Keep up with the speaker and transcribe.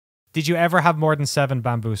Did you ever have more than 7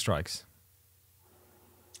 bamboo strikes?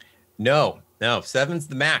 No, seven's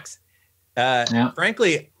the max. Yeah.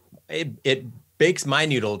 Frankly, it bakes my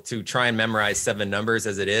noodle to try and memorize 7 numbers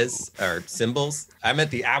as it is, or symbols. I'm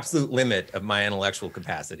at the absolute limit of my intellectual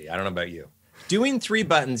capacity. I don't know about you. Doing 3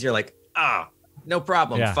 buttons, you're like, no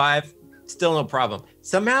problem. Yeah. 5, still no problem.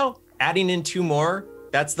 Somehow adding in 2 more,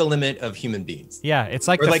 that's the limit of human beings. Yeah, it's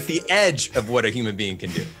like the edge of what a human being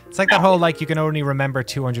can do. It's like that whole like you can only remember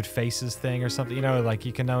 200 faces thing or something. You know, like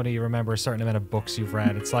you can only remember a certain amount of books you've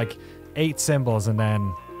read. It's like 8 symbols and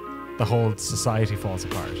then the whole society falls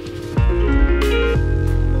apart.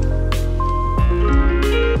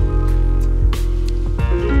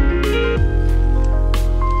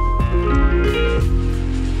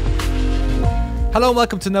 Hello and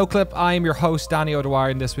welcome to Noclip. I'm your host, Danny O'Dwyer,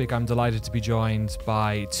 and this week I'm delighted to be joined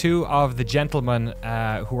by 2 of the gentlemen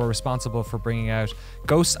who are responsible for bringing out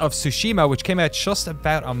Ghost of Tsushima, which came out just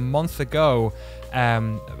about a month ago.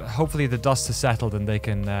 Hopefully the dust has settled and they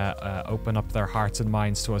can open up their hearts and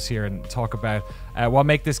minds to us here and talk about what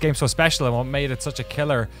made this game so special and what made it such a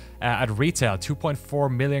killer at retail.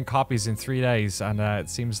 2.4 million copies in 3 days, and it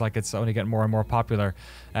seems like it's only getting more and more popular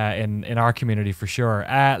in our community for sure.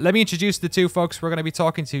 Let me introduce the 2 folks we're going to be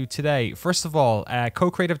talking to today. First of all,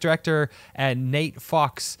 co-creative director Nate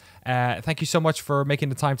Fox. Thank you so much for making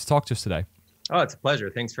the time to talk to us today. Oh, it's a pleasure.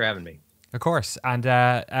 Thanks for having me. Of course. And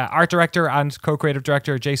art director and co-creative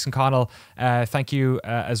director Jason Connell, thank you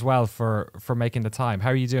as well for making the time. How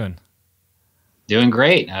are you doing? Doing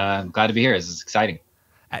great. Glad to be here. This is exciting.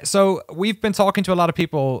 So we've been talking to a lot of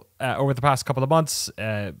people over the past couple of months,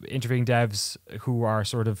 interviewing devs who are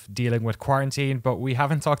sort of dealing with quarantine, but we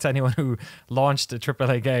haven't talked to anyone who launched a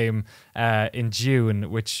AAA game in June,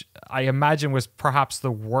 which I imagine was perhaps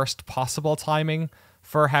the worst possible timing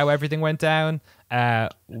for how everything went down. How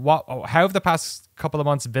have the past couple of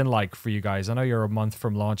months been like for you guys? I know you're a month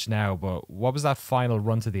from launch now, but what was that final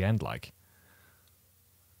run to the end like?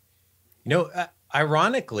 You know,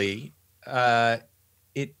 ironically,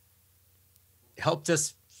 it helped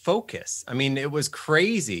us focus. I mean, it was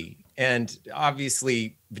crazy and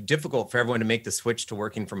obviously difficult for everyone to make the switch to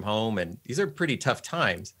working from home. And these are pretty tough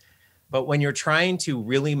times. But when you're trying to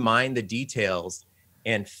really mine the details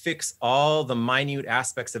and fix all the minute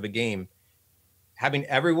aspects of a game, having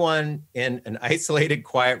everyone in an isolated,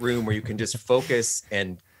 quiet room where you can just focus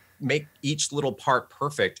and make each little part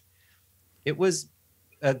perfect, it was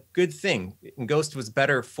a good thing. And Ghost was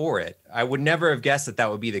better for it. I would never have guessed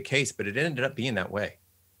that would be the case, but it ended up being that way.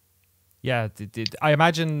 Yeah, I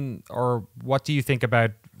imagine, or what do you think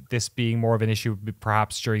about this being more of an issue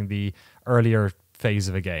perhaps during the earlier phase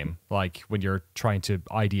of a game, like when you're trying to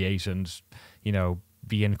ideate and, you know,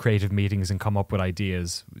 be in creative meetings and come up with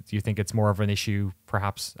ideas? Do you think it's more of an issue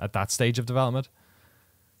perhaps at that stage of development?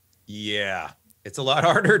 Yeah, it's a lot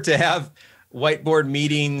harder to have whiteboard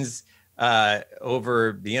meetings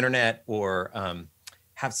over the internet, or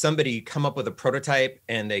have somebody come up with a prototype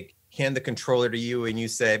and they hand the controller to you and you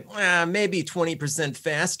say, maybe 20%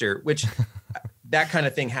 faster, which that kind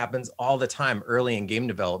of thing happens all the time early in game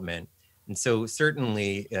development. And so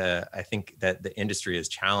certainly I think that the industry is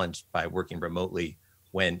challenged by working remotely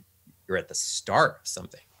when you're at the start of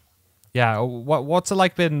something. Yeah, what's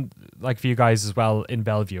it been like for you guys as well in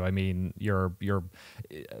Bellevue? I mean, you're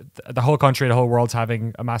the whole country, the whole world's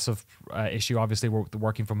having a massive issue, obviously, with the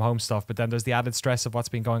working from home stuff. But then there's the added stress of what's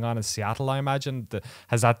been going on in Seattle, I imagine.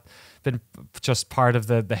 Has that been just part of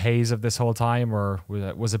the haze of this whole time, or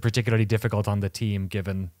was it particularly difficult on the team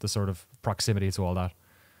given the sort of proximity to all that?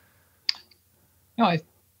 No,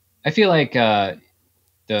 I feel like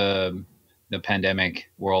the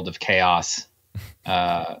pandemic world of chaos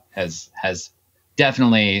has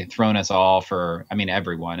definitely thrown us all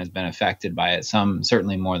everyone has been affected by it, some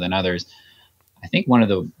certainly more than others. I think one of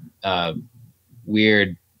the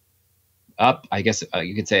weird I guess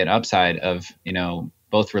you could say an upside of,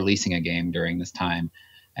 both releasing a game during this time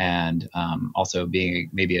and also being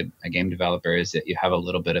maybe a game developer is that you have a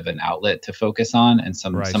little bit of an outlet to focus on, and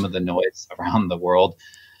some of the noise around the world,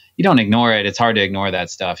 you don't ignore it. It's hard to ignore that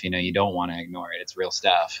stuff. You don't want to ignore it. It's real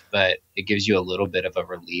stuff, but it gives you a little bit of a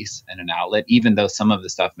release and an outlet, even though some of the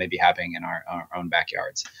stuff may be happening in our own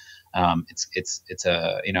backyards. It's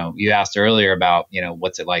a, you asked earlier about,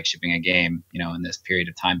 what's it like shipping a game, in this period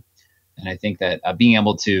of time. And I think that being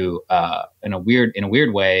able to, in a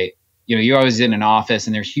weird way, you're always in an office,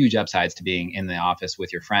 and there's huge upsides to being in the office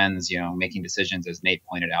with your friends, making decisions, as Nate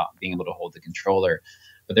pointed out, being able to hold the controller.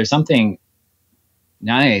 But there's something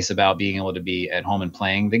nice about being able to be at home and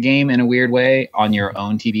playing the game in a weird way on your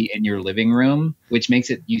own TV in your living room, which makes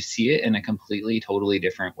it, you see it in a completely, totally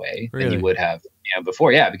different way than you would have,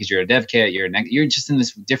 before. Yeah, because you're a dev kit, you're just in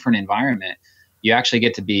this different environment. You actually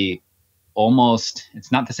get to be almost,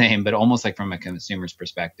 it's not the same, but almost like from a consumer's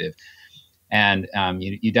perspective. And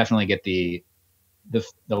you definitely get the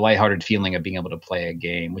lighthearted feeling of being able to play a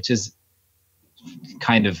game, which is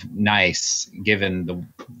kind of nice given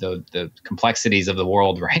the complexities of the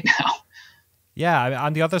world right now. Yeah,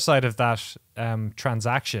 on the other side of that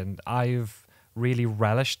transaction, I've really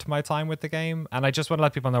relished my time with the game, and I just want to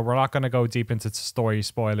let people know we're not going to go deep into story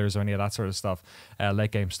spoilers or any of that sort of stuff,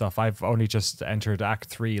 late game stuff. I've only just entered Act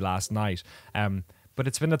 3 last night, but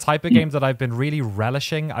it's been the type of game that I've been really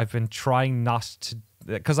relishing. I've been trying not to,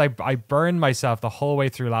 because I burned myself the whole way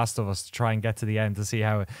through Last of Us to try and get to the end to see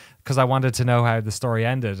how, because I wanted to know how the story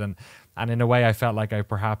ended, and in a way I felt like I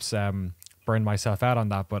perhaps burned myself out on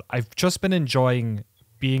that. But I've just been enjoying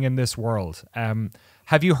being in this world.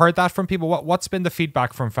 Have you heard that from people? What's been the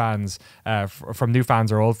feedback from fans, from new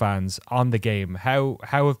fans or old fans on the game? How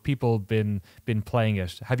have people been playing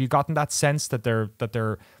it? Have you gotten that sense that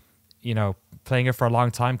they're playing it for a long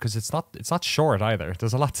time? Because it's not short either.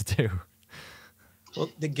 There's a lot to do. Well,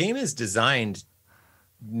 the game is designed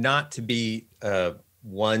not to be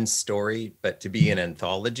one story, but to be an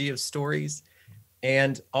anthology of stories,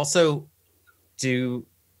 and also to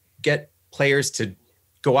get players to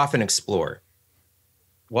go off and explore.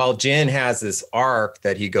 While Jin has this arc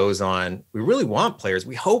that he goes on, we really want players,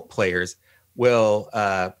 we hope players will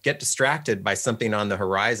get distracted by something on the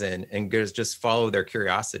horizon and just follow their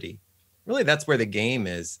curiosity. Really, that's where the game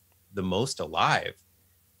is the most alive.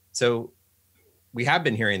 So we have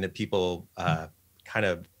been hearing that people kind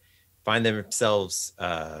of find themselves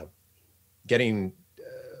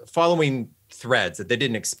following threads that they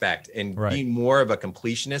didn't expect, and being more of a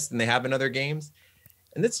completionist than they have in other games.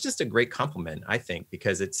 And that's just a great compliment, I think,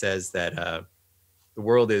 because it says that the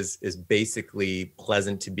world is basically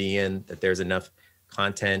pleasant to be in, that there's enough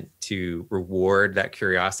content to reward that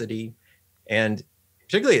curiosity. And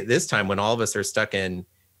particularly at this time when all of us are stuck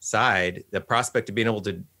inside, the prospect of being able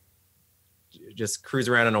to just cruise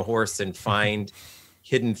around on a horse and find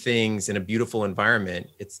hidden things in a beautiful environment,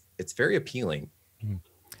 it's very appealing.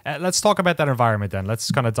 Let's talk about that environment then. Let's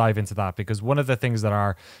kind of dive into that, because one of the things that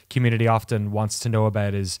our community often wants to know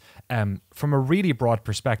about is, from a really broad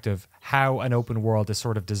perspective, how an open world is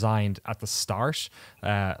sort of designed at the start.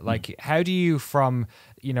 Like, how do you, from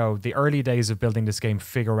the early days of building this game,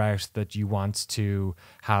 figure out that you want to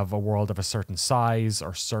have a world of a certain size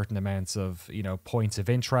or certain amounts of points of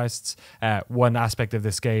interests? One aspect of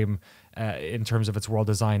this game, in terms of its world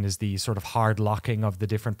design, is the sort of hard locking of the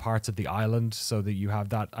different parts of the island, so that you have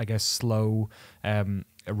that, I guess, slow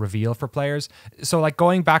reveal for players. So, like,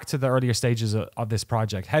 going back to the earlier stages of this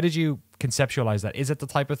project, how did you conceptualize that? Is it the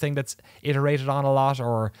type of thing that's iterated on a lot,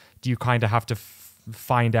 or do you kind of have to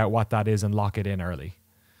find out what that is and lock it in early?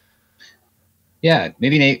 Yeah,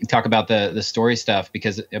 maybe Nate talk about the story stuff,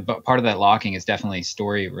 because part of that locking is definitely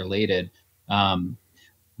story related.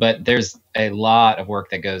 But there's a lot of work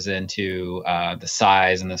that goes into the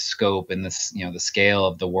size and the scope and the scale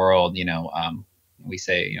of the world. We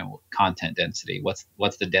say, content density.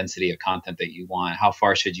 What's the density of content that you want? How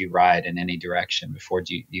far should you ride in any direction before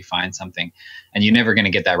you find something? And you're never going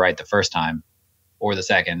to get that right the first time, or the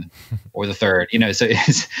second, or the third. So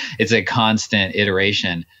it's a constant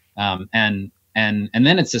iteration. And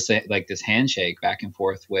then it's just like this handshake back and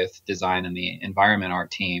forth with design and the environment art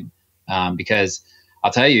team, because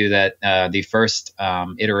I'll tell you that the first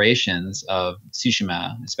iterations of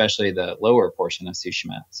Tsushima, especially the lower portion of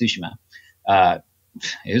Tsushima,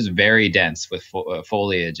 it was very dense with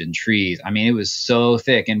foliage and trees. I mean, it was so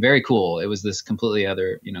thick and very cool. It was this completely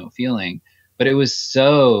other, feeling, but it was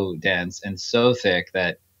so dense and so thick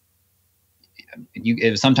that it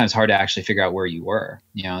was sometimes hard to actually figure out where you were.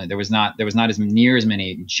 There was not as near as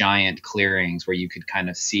many giant clearings where you could kind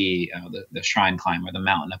of see the shrine climb or the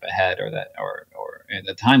mountain up ahead, or at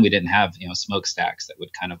the time we didn't have smokestacks that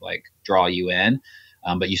would kind of like draw you in,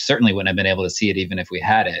 but you certainly wouldn't have been able to see it even if we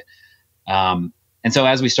had it. And so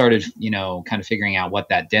as we started, kind of figuring out what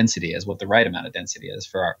that density is, what the right amount of density is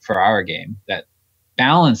for our game, that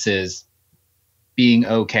balances being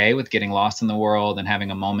okay with getting lost in the world and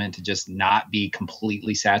having a moment to just not be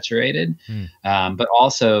completely saturated. But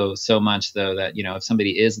also so much though that, if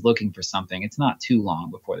somebody is looking for something, it's not too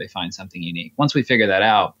long before they find something unique. Once we figure that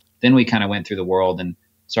out, then we kind of went through the world and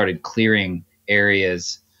started clearing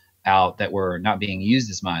areas out that were not being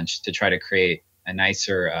used as much to try to create a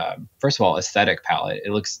nicer, first of all, aesthetic palette.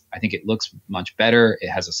 I think it looks much better. It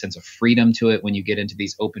has a sense of freedom to it when you get into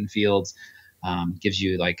these open fields. Gives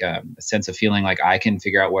you like a sense of feeling like I can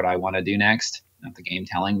figure out what I want to do next, not the game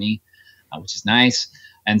telling me, which is nice.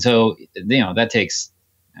 And so, that takes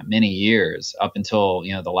many years up until,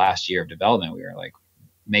 the last year of development. We were like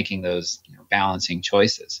making those balancing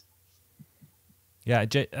choices. Yeah,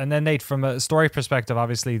 and then Nate, from a story perspective,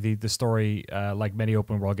 obviously the story, like many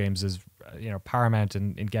open world games, is paramount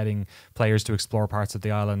in getting players to explore parts of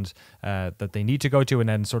the island that they need to go to, and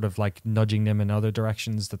then sort of like nudging them in other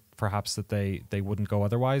directions that perhaps that they wouldn't go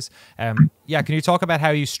otherwise. Yeah, can you talk about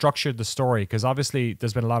how you structured the story? Because obviously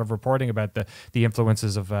there's been a lot of reporting about the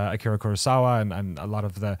influences of Akira Kurosawa and a lot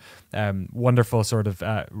of the wonderful sort of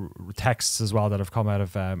texts as well that have come out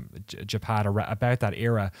of Japan about that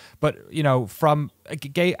era. But from a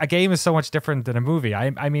game is so much different than a movie.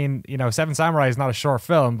 I mean, Seven Samurai is not a short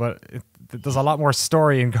film, but there's a lot more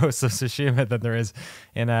story in Ghost of Tsushima than there is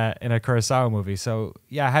in a Kurosawa movie. So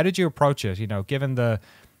yeah, how did you approach it? Given the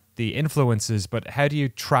influences, but how do you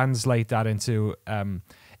translate that into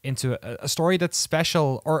a story that's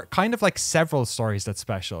special, or kind of like several stories that's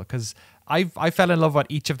special? Because I fell in love with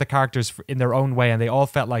each of the characters in their own way, and they all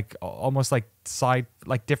felt like almost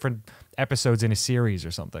like different episodes in a series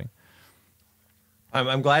or something.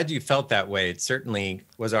 I'm glad you felt that way. It certainly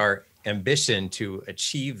was our ambition to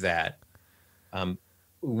achieve that.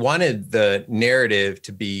 Wanted the narrative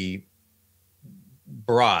to be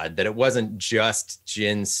broad, that it wasn't just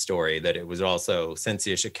Jin's story, that it was also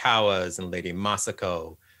Sensei Ishikawa's and Lady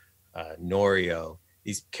Masako, Norio,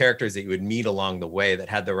 these characters that you would meet along the way that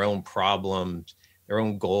had their own problems, their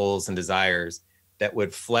own goals and desires, that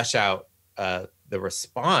would flesh out the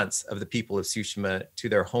response of the people of Tsushima to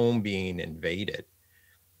their home being invaded.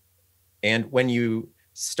 And when you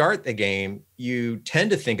start the game, you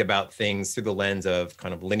tend to think about things through the lens of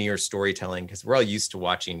kind of linear storytelling, because we're all used to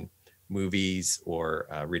watching movies or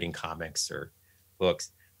reading comics or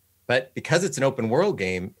books. But because it's an open world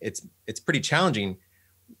game, it's pretty challenging.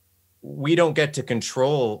 We don't get to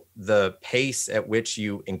control the pace at which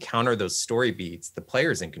you encounter those story beats. The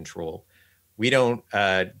player's in control. We don't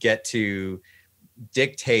get to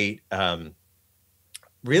dictate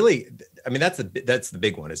really. I mean, that's the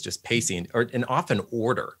big one, is just pacing and often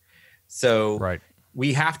order. So right.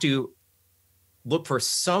 We have to look for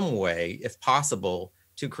some way, if possible,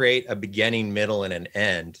 to create a beginning, middle, and an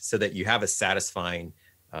end so that you have a satisfying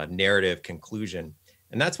narrative conclusion.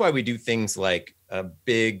 And that's why we do things like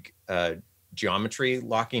big geometry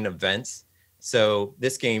locking events. So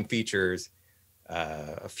this game features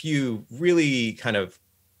a few really kind of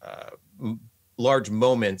large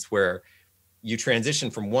moments where you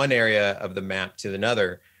transition from one area of the map to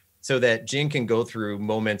another, so that Jin can go through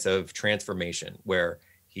moments of transformation where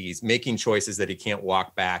he's making choices that he can't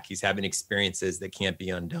walk back. He's having experiences that can't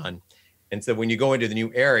be undone. And so when you go into the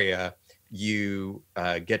new area, you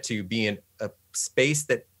get to be in a space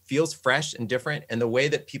that feels fresh and different. And the way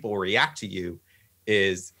that people react to you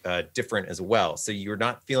is different as well. So you're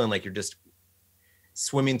not feeling like you're just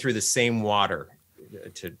swimming through the same water.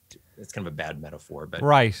 It's kind of a bad metaphor, but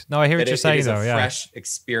right. No, I hear what you're saying, though. It is a fresh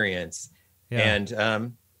experience. Yeah.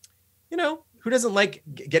 And, who doesn't like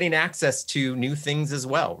getting access to new things as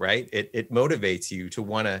well, right? It motivates you to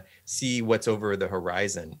want to see what's over the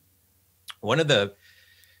horizon.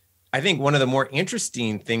 I think one of the more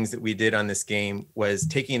interesting things that we did on this game was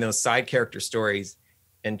taking those side character stories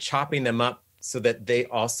and chopping them up so that they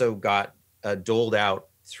also got doled out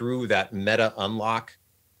through that meta unlock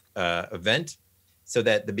event, so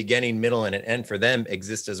that the beginning, middle, and an end for them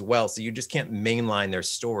exist as well. So you just can't mainline their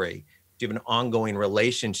story. You have an ongoing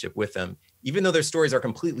relationship with them, even though their stories are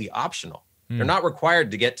completely optional. They're not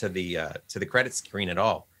required to get to the credit screen at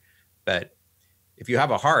all. But if you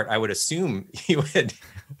have a heart, I would assume you would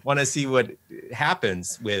want to see what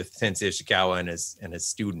happens with Sensei Ishikawa and his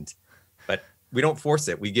student. But we don't force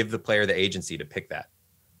it. We give the player the agency to pick that.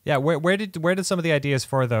 Yeah, where did some of the ideas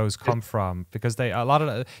for those come from? Because a lot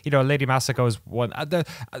of Lady Masako is one.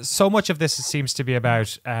 So much of this seems to be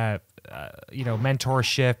about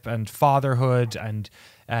mentorship and fatherhood and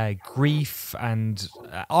grief and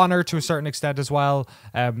honor to a certain extent as well.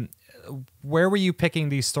 Where were you picking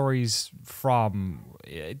these stories from?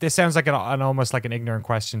 This sounds like an almost like an ignorant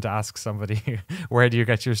question to ask somebody. Where do you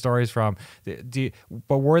get your stories from?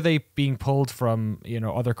 But were they being pulled from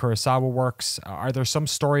other Kurosawa works? Are there some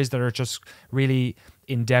stories that are just really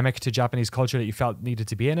endemic to Japanese culture that you felt needed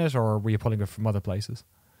to be in it, or were you pulling it from other places?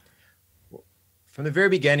 From the very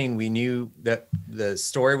beginning, we knew that the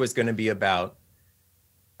story was going to be about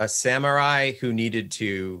a samurai who needed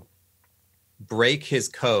to break his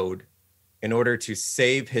code in order to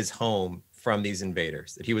save his home from these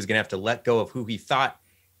invaders, that he was going to have to let go of who he thought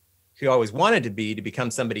he always wanted to be to become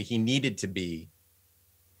somebody he needed to be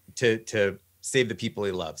to save the people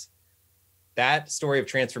he loves. That story of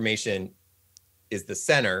transformation is the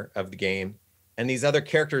center of the game. And these other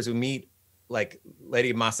characters we meet, like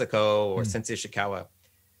Lady Masako or Sensei Ishikawa,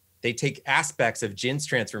 they take aspects of Jin's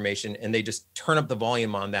transformation and they just turn up the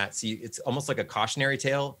volume on that. So it's almost like a cautionary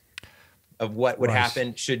tale of what would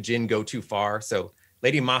happen should Jin go too far. So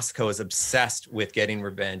Lady Masako is obsessed with getting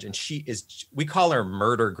revenge, and we call her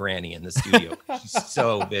Murder Granny in the studio. She's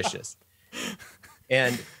so vicious.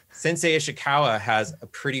 And Sensei Ishikawa has a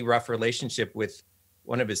pretty rough relationship with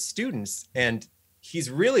one of his students, and he's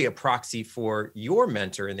really a proxy for your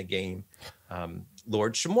mentor in the game,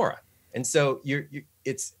 Lord Shimura. And so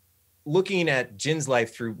it's looking at Jin's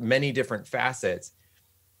life through many different facets,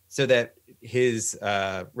 so that his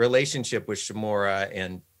relationship with Shimura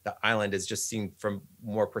and the island is just seen from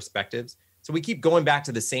more perspectives. So we keep going back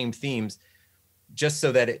to the same themes, just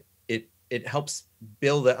so that it helps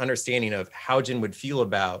build an understanding of how Jin would feel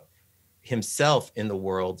about himself in the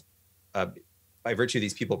world, by virtue of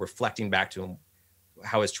these people reflecting back to him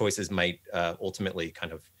how his choices might ultimately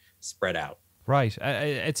kind of spread out. Right.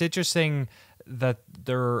 It's interesting that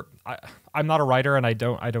I'm not a writer, and I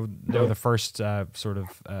don't know the first sort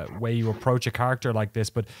of way you approach a character like this,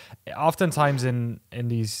 but oftentimes in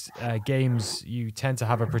these games you tend to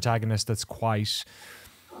have a protagonist that's quite,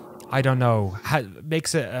 I don't know,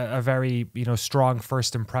 makes a very strong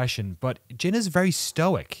first impression. But Jin is very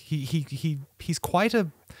stoic. He's quite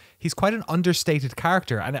an understated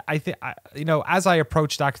character, and I think as I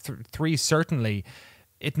approached Act 3, certainly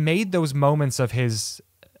it made those moments of his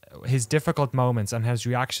difficult moments and his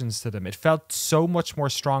reactions to them, it felt so much more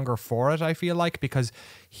stronger for it, I feel like, because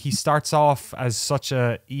he starts off as such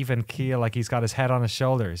a even keel, like he's got his head on his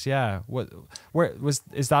shoulders. Yeah.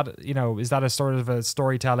 Is that a sort of a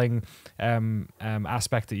storytelling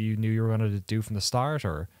aspect that you knew you were going to do from the start,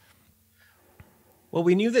 or? Well,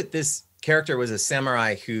 we knew that this character was a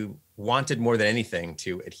samurai who wanted more than anything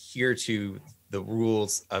to adhere to the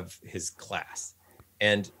rules of his class.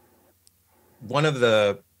 And one of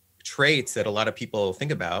the traits that a lot of people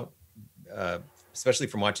think about, especially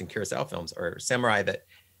from watching Kurosawa films, are samurai that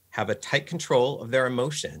have a tight control of their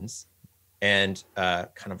emotions and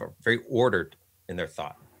kind of are very ordered in their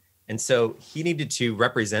thought. And so he needed to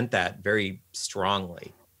represent that very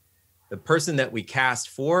strongly. The person that we cast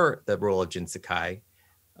for the role of Jin Sakai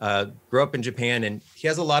grew up in Japan, and he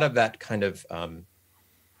has a lot of that kind of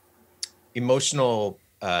emotional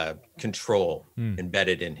control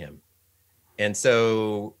embedded in him. And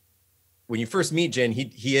so when you first meet Jin,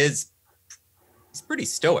 he's pretty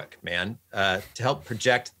stoic, man, to help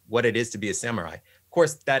project what it is to be a samurai. Of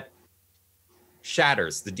course, that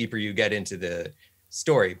shatters the deeper you get into the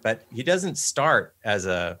story, but he doesn't start as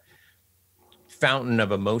a fountain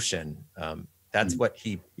of emotion. That's what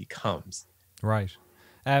he becomes. Right.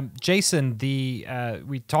 Jason, we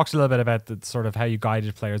talked a little bit about the sort of how you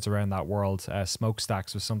guided players around that world.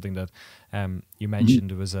 Smokestacks was something that you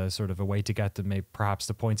mentioned was a sort of a way to get them perhaps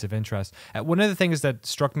the points of interest. One of the things that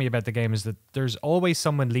struck me about the game is that there's always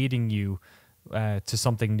someone leading you to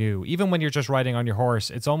something new. Even when you're just riding on your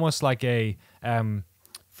horse, it's almost like a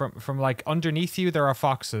from like underneath you there are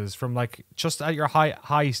foxes, from like just at your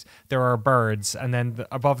height there are birds, and then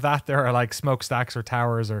above that there are like smokestacks or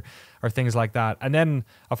towers or things like that. And then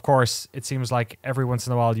of course it seems like every once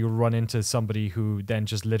in a while you run into somebody who then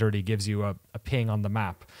just literally gives you a ping on the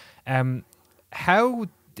map. How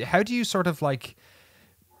do you sort of like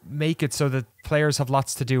make it so that players have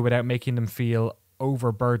lots to do without making them feel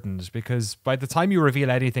overburdened? Because by the time you reveal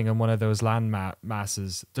anything in one of those land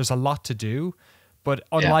masses, there's a lot to do. But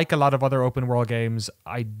unlike a lot of other open world games,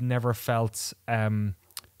 I never felt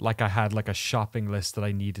like I had like a shopping list that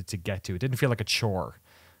I needed to get to. It didn't feel like a chore.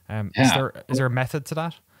 Is there a method to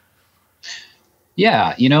that?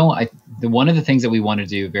 Yeah, one of the things that we want to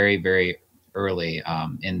do very, very early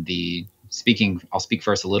in the I'll speak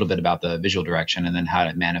first a little bit about the visual direction and then how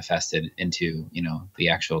it manifested into, the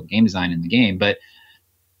actual game design in the game. But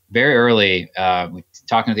very early,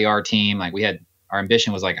 talking to the R team, like our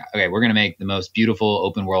ambition was like, okay, we're going to make the most beautiful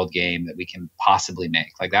open world game that we can possibly make.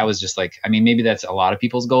 Like that was just like, I mean, maybe that's a lot of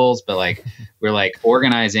people's goals, but like we're like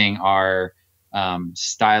organizing our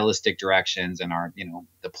stylistic directions and our,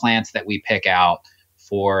 the plants that we pick out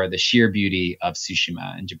for the sheer beauty of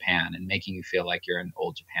Tsushima in Japan, and making you feel like you're in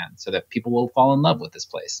old Japan, so that people will fall in love with this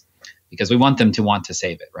place because we want them to want to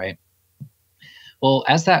save it. Right. Well,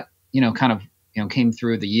 as that, kind of, came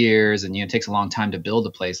through the years, and, it takes a long time to build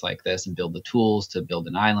a place like this and build the tools to build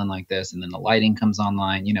an island like this. And then the lighting comes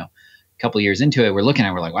online, couple of years into it, we're looking at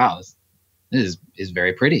it, we're like, wow, this is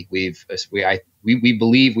very pretty. We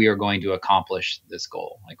believe we are going to accomplish this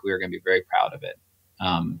goal. Like, we are going to be very proud of it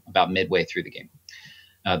about midway through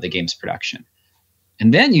the game's production.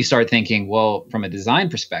 And then you start thinking, well, from a design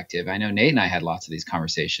perspective, I know Nate and I had lots of these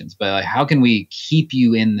conversations, but like, how can we keep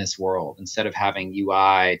you in this world instead of having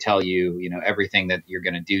UI tell you, everything that you're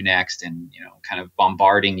going to do next, and, kind of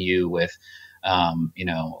bombarding you with,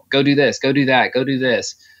 go do this, go do that, go do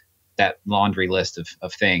this, that laundry list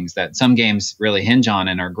of things that some games really hinge on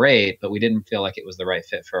and are great, but we didn't feel like it was the right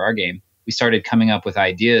fit for our game. We started coming up with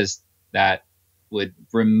ideas that would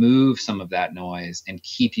remove some of that noise and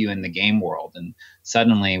keep you in the game world. And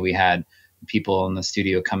suddenly we had people in the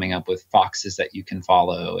studio coming up with foxes that you can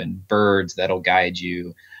follow and birds that'll guide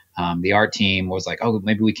you. The art team was like, oh,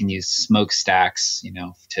 maybe we can use smokestacks,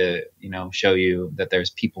 to, show you that there's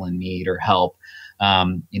people in need or help.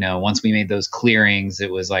 Once we made those clearings,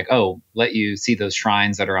 it was like, oh, let you see those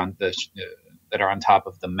shrines that are on top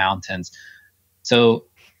of the mountains. So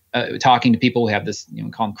talking to people, we have this, we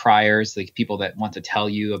call them criers, like people that want to tell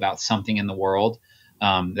you about something in the world.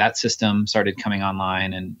 That system started coming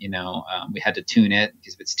online, and, we had to tune it,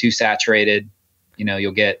 because if it's too saturated,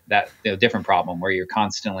 you'll get that different problem where you're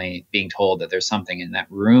constantly being told that there's something, and that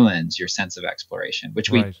ruins your sense of exploration, which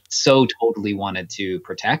we so totally wanted to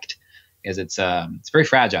protect, because it's very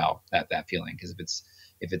fragile, that feeling. Because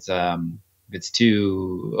if it's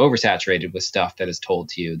too oversaturated with stuff that is told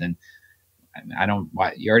to you, then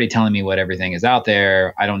you're already telling me what everything is out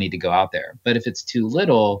there. I don't need to go out there. But if it's too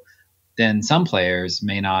little, then some players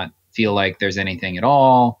may not feel like there's anything at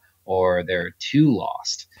all, or they're too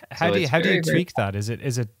lost. How do you tweak that? Is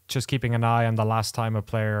it just keeping an eye on the last time a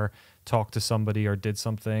player talked to somebody or did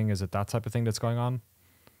something? Is it that type of thing that's going on?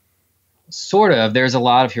 Sort of. There's a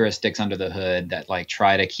lot of heuristics under the hood that like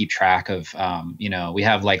try to keep track of, we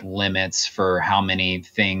have like limits for how many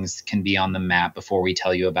things can be on the map before we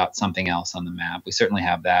tell you about something else on the map. We certainly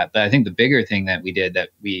have that. But I think the bigger thing that we did, that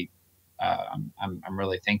I'm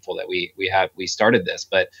really thankful that we started this,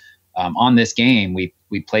 but on this game, we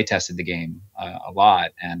play tested the game a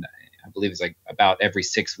lot. And I believe it's like about every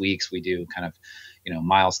 6 weeks, we do kind of,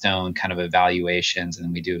 milestone kind of evaluations, and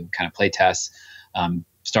then we do kind of play tests.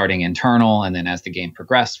 Starting internal, and then as the game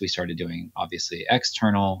progressed, we started doing obviously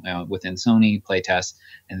external within Sony playtests.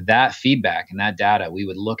 And that feedback and that data, we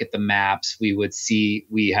would look at the maps, we would see,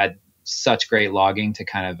 we had such great logging to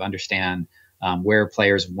kind of understand where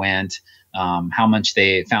players went, how much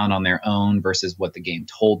they found on their own versus what the game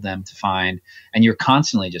told them to find. And you're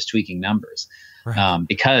constantly just tweaking numbers. Right.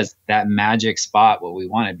 Because that magic spot, what we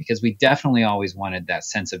wanted, because we definitely always wanted that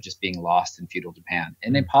sense of just being lost in feudal Japan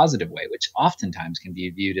in a positive way, which oftentimes can be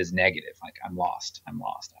viewed as negative. Like, I'm lost.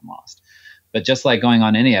 But just like going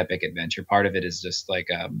on any epic adventure, part of it is just like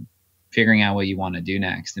figuring out what you want to do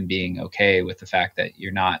next, and being okay with the fact that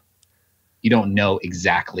you don't know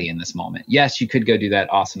exactly in this moment. Yes, you could go do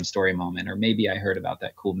that awesome story moment, or maybe I heard about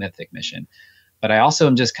that cool mythic mission. But I also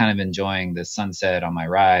am just kind of enjoying the sunset on my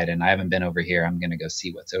ride, and I haven't been over here. I'm going to go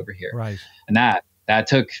see what's over here. Right. And that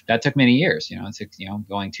took many years. It took,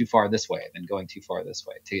 going too far this way, then going too far this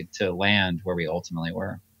way to land where we ultimately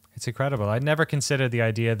were. It's incredible. I'd never considered the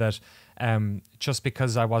idea that just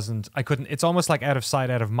because I couldn't, it's almost like out of sight,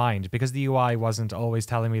 out of mind, because the UI wasn't always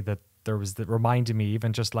telling me that there was reminding me,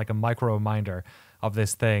 even just like a micro reminder of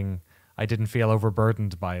this thing. I didn't feel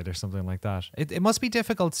overburdened by it or something like that. It must be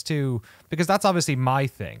difficult to, because that's obviously my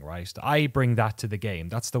thing, right? I bring that to the game.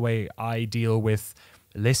 That's the way I deal with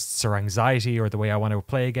lists or anxiety, or the way I want to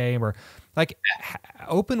play a game, or like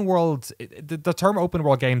open world. The term open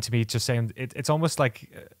world game to me, just saying it's almost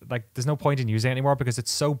like there's no point in using it anymore, because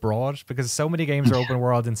it's so broad, because so many games are open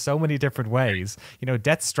world in so many different ways.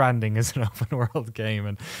 Death Stranding is an open world game,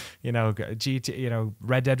 and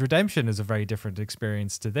Red Dead Redemption is a very different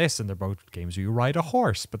experience to this, and they're both games where you ride a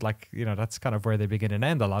horse, but that's kind of where they begin and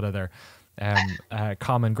end a lot of their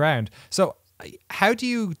common ground. So how do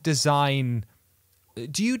you design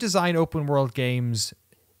open world games,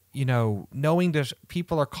 knowing that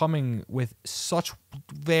people are coming with such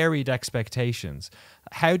varied expectations?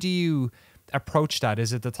 How do you approach that?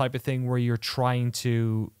 Is it the type of thing where you're trying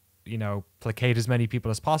to, placate as many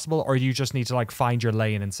people as possible, or you just need to find your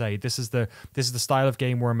lane and say, this is the style of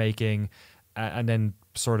game we're making, and then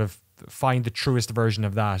sort of find the truest version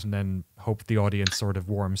of that, and then hope the audience sort of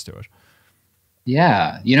warms to it?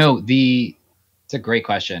 Yeah. It's a great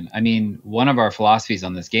question. I mean, one of our philosophies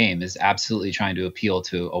on this game is absolutely trying to appeal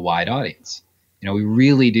to a wide audience. We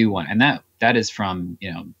really do want, and that is from,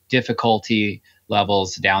 difficulty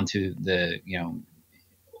levels down to the,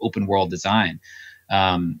 open world design.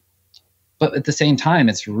 But at the same time,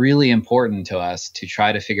 it's really important to us to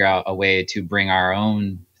try to figure out a way to bring our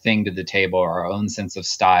own thing to the table, our own sense of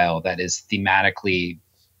style that is thematically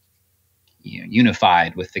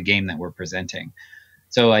unified with the game that we're presenting.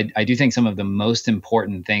 So I do think some of the most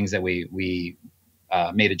important things that we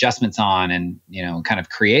made adjustments on and kind of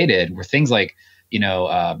created were things like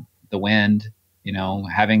the wind,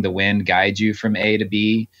 having the wind guide you from A to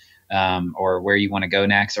B, or where you want to go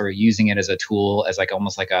next, or using it as a tool, as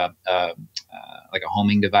almost like a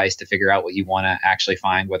homing device to figure out what you want to actually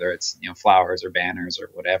find, whether it's flowers or banners or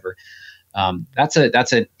whatever.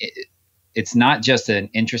 It's not just an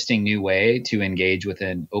interesting new way to engage with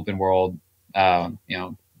an open world,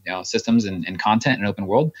 systems and content in open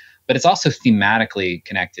world, but it's also thematically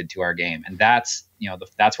connected to our game. And that's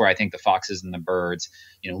where I think the foxes and the birds,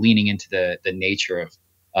 leaning into the nature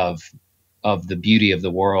of the beauty of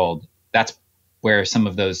the world, that's where some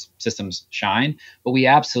of those systems shine. But we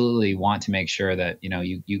absolutely want to make sure that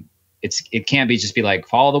it can't just be like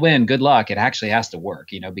follow the wind, good luck. It actually has to work,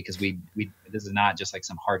 because we this is not just like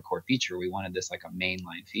some hardcore feature. We wanted this like a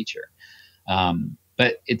mainline feature.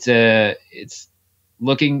 But it's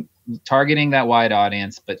targeting that wide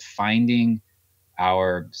audience, but finding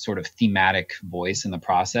our sort of thematic voice in the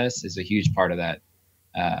process is a huge part of that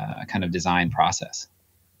kind of design process.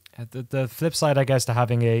 The flip side, I guess, to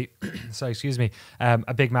having a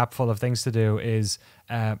big map full of things to do is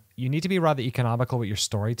you need to be rather economical with your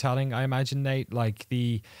storytelling, I imagine, Nate. Like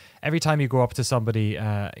every time you go up to somebody,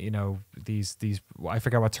 these I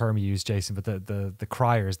forget what term you use, Jason, but the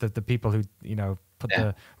criers, the people who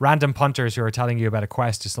the random punters who are telling you about a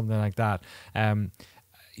quest or something like that.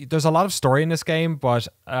 There's a lot of story in this game, but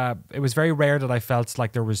it was very rare that I felt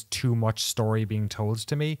like there was too much story being told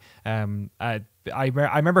to me. I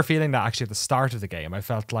remember feeling that actually at the start of the game. I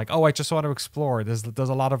felt like, I just want to explore. There's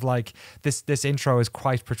a lot of like this intro is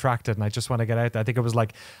quite protracted, and I just want to get out there. I think it was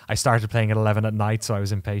like I started playing at 11 at night, so I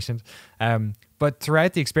was impatient. But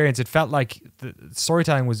throughout the experience, it felt like the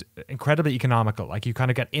storytelling was incredibly economical. Like you kind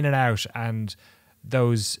of get in and out, and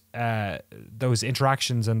those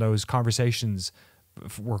interactions and those conversations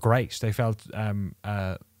were great. They felt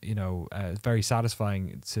very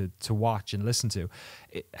satisfying to watch and listen to.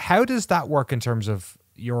 How does that work in terms of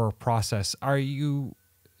your process? Are you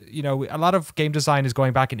a lot of game design is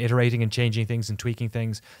going back and iterating and changing things and tweaking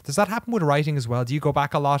things. Does that happen with writing as well? Do you go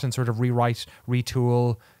back a lot and sort of rewrite,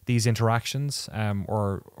 retool these interactions,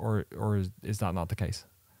 or is that not the case?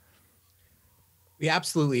 We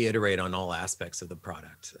absolutely iterate on all aspects of the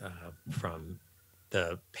product, from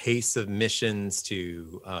the pace of missions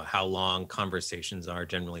to how long conversations are,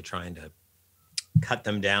 generally trying to cut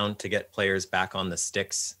them down to get players back on the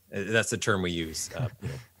sticks. That's the term we use,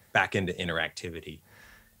 back into interactivity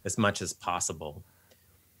as much as possible.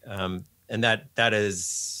 And that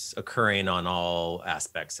is occurring on all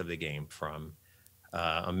aspects of the game, from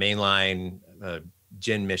a mainline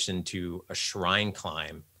Djinn mission to a shrine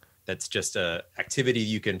climb. That's just a activity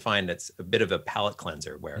you can find that's a bit of a palate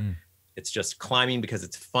cleanser, where it's just climbing because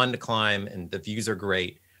it's fun to climb and the views are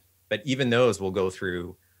great. But even those will go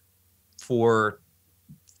through 4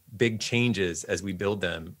 big changes as we build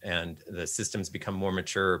them, and the systems become more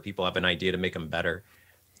mature. People have an idea to make them better.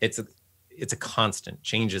 It's a constant.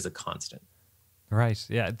 Change is a constant. Right.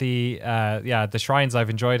 Yeah. The shrines, I've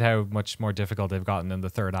enjoyed how much more difficult they've gotten in the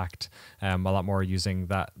third act. A lot more using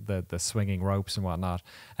the swinging ropes and whatnot.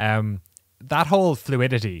 That whole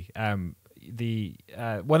fluidity. One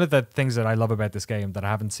of the things that I love about this game that I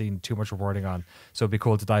haven't seen too much reporting on, so it'd be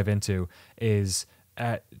cool to dive into, is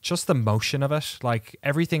just the motion of it. Like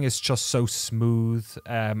everything is just so smooth.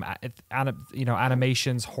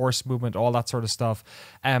 Animations, horse movement, all that sort of stuff.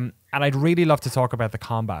 And I'd really love to talk about the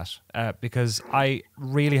combat, because I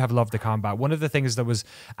really have loved the combat. One of the things that was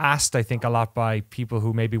asked, I think, a lot by people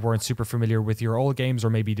who maybe weren't super familiar with your old games, or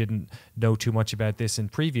maybe didn't know too much about this in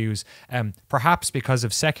previews, perhaps because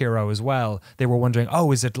of Sekiro as well, they were wondering,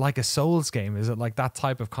 is it like a Souls game? Is it like that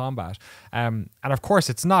type of combat? And of course,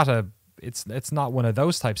 it's not one of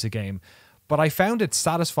those types of game. But I found it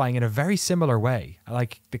satisfying in a very similar way.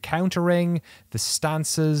 Like the countering, the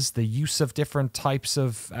stances, the use of different types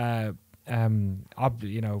of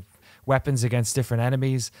weapons against different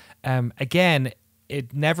enemies. Again,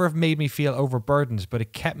 it never made me feel overburdened, but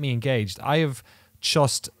it kept me engaged.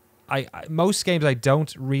 Most games I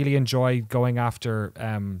don't really enjoy going after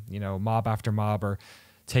mob after mob or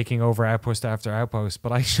taking over outpost after outpost,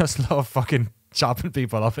 but I just love fucking chopping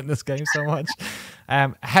people up in this game so much.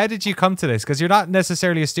 How did you come to this? Because you're not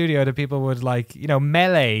necessarily a studio that people would like,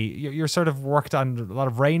 melee. You're sort of worked on a lot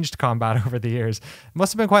of ranged combat over the years. It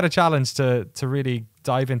must have been quite a challenge to really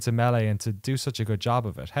dive into melee and to do such a good job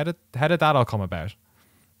of it. How did that all come about?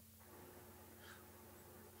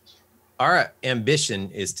 Our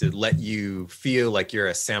ambition is to let you feel like you're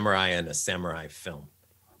a samurai in a samurai film.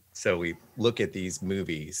 So we look at these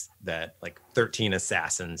movies that, like 13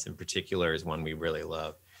 Assassins in particular is one we really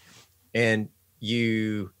love. And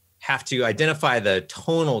you have to identify the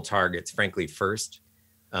tonal targets, frankly, first.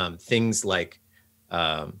 Things like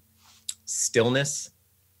stillness,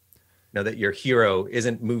 that your hero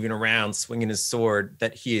isn't moving around swinging his sword,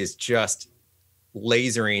 that he is just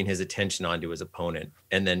lasering his attention onto his opponent.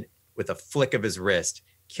 And then with a flick of his wrist,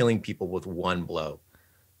 killing people with one blow.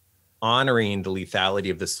 Honoring the lethality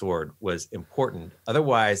of the sword was important.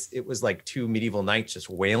 Otherwise, it was like two medieval knights just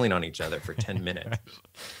wailing on each other for 10 minutes.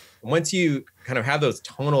 Once you kind of have those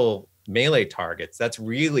tonal melee targets, that's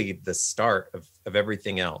really the start of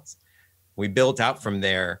everything else. We built out from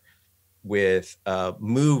there with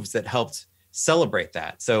moves that helped celebrate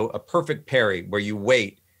that. So a perfect parry where you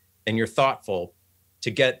wait and you're thoughtful to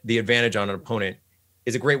get the advantage on an opponent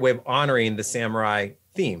is a great way of honoring the samurai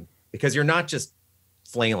theme, because you're not just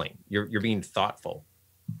flailing, you're being thoughtful.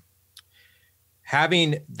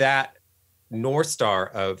 Having that North Star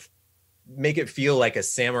of make it feel like a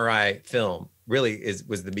samurai film really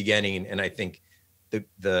was the beginning, and I think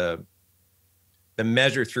the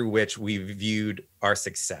measure through which we viewed our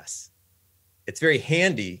success. It's very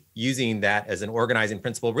handy using that as an organizing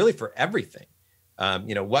principle really for everything.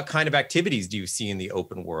 What kind of activities do you see in the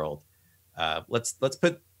open world? Let's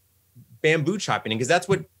put bamboo chopping in, because that's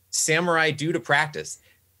what samurai do to practice.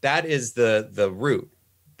 That is the route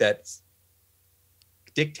that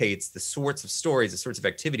dictates the sorts of stories, the sorts of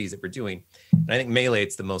activities that we're doing. And I think melee,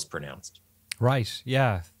 it's the most pronounced. Right.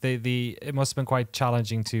 Yeah. It must have been quite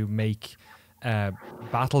challenging to make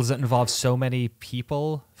battles that involve so many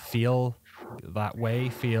people feel that way,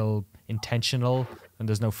 feel intentional, and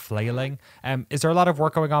there's no flailing. Is there a lot of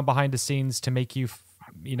work going on behind the scenes to make you,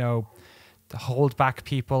 hold back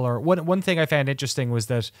people? Or one thing I found interesting was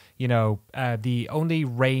that the only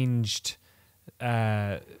ranged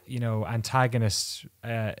antagonists,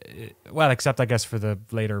 except I guess for the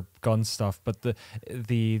later gun stuff, but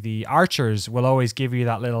the archers will always give you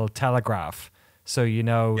that little telegraph, so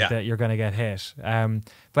that you're going to get hit.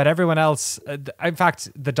 But everyone else, in fact,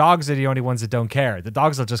 the dogs are the only ones that don't care. The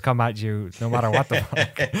dogs will just come at you no matter what the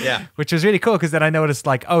fuck. Yeah, which was really cool, because then I noticed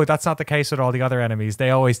that's not the case with all the other enemies. They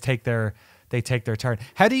always take their turn.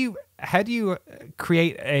 How do you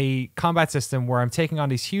create a combat system where I'm taking on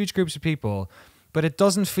these huge groups of people, but it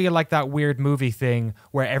doesn't feel like that weird movie thing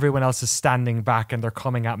where everyone else is standing back and they're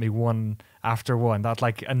coming at me one after one, that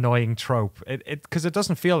like annoying trope? Because it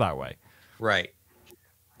doesn't feel that way. Right.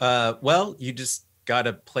 Well, you just got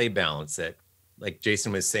to play balance it. Like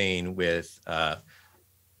Jason was saying, with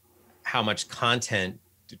how much content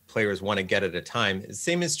players want to get at a time. The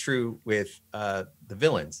same is true with the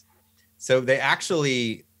villains. So they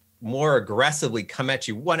actually more aggressively come at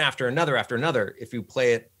you one after another if you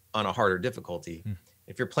play it on a harder difficulty.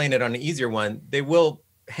 If you're playing it on an easier one, they will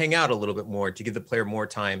hang out a little bit more to give the player more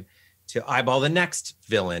time to eyeball the next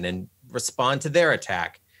villain and respond to their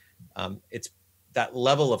attack. It's that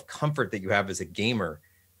level of comfort that you have as a gamer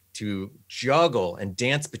to juggle and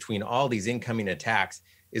dance between all these incoming attacks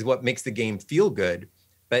is what makes the game feel good.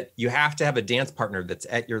 But you have to have a dance partner that's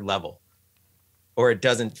at your level, or it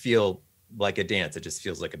doesn't feel like a dance. It just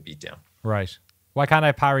feels like a beatdown. Right. Why can't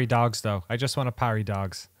I parry dogs, though? I just want to parry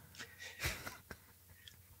dogs.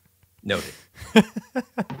 Noted.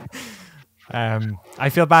 I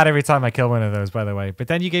feel bad every time I kill one of those, by the way. But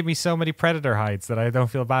then you gave me so many predator hides that I don't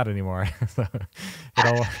feel bad anymore. So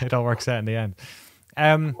it all works out in the end.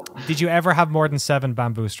 Did you ever have more than 7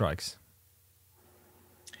 bamboo strikes?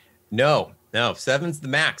 No. 7's the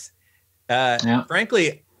max.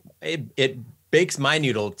 Frankly, it bakes my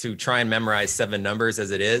noodle to try and memorize 7 numbers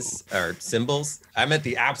as it is, or symbols. I'm at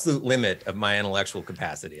the absolute limit of my intellectual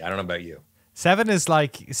capacity. I don't know about you. 7 is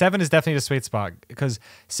definitely the sweet spot, because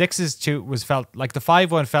 6 felt like the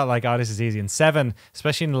 5 one felt like, oh, this is easy, and 7,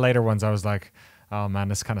 especially in the later ones, I was like, oh man,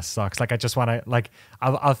 this kind of sucks. Like I just want to, like,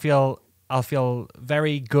 I'll feel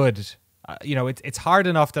very good. It's hard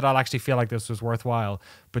enough that I'll actually feel like this was worthwhile,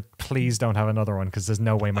 but please don't have another one, because there's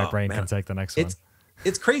no way my brain can take the next one.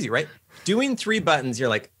 It's crazy, right? Doing 3 buttons, you're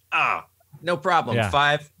like, no problem. Yeah.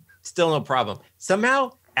 5, still no problem.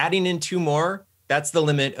 Somehow adding in 2 more, That's the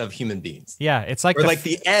limit of human beings. Yeah, it's like or like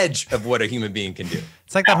the edge of what a human being can do.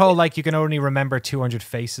 It's like that whole like you can only remember 200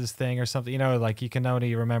 faces thing or something. You know, like you can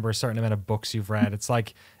only remember a certain amount of books you've read. It's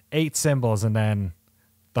like 8 symbols and then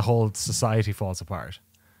the whole society falls apart.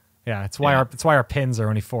 Yeah, it's why our pins are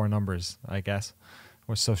only 4 numbers, I guess,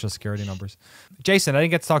 or social security numbers. Jason, I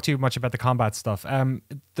didn't get to talk to you much about the combat stuff.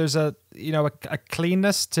 There's a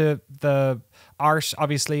cleanness to the art,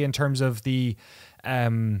 obviously, in terms of the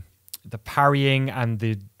parrying and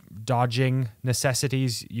the dodging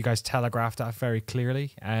necessities. You guys telegraphed that very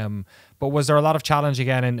clearly. But was there a lot of challenge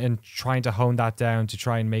again in trying to hone that down to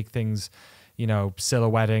try and make things,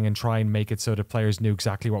 silhouetting and try and make it so that players knew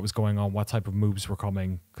exactly what was going on, what type of moves were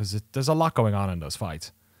coming? Because there's a lot going on in those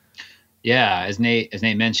fights. Yeah, as Nate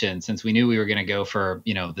mentioned, since we knew we were going to go for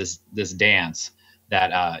this dance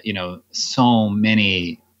that so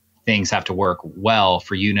many things have to work well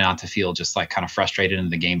for you not to feel just like kind of frustrated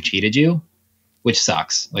and the game cheated you, which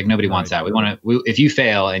sucks. Like nobody wants that. We want to, if you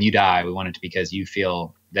fail and you die, we want it to be because you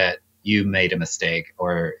feel that you made a mistake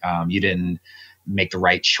or you didn't make the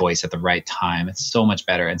right choice at the right time. It's so much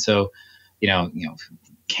better. And so,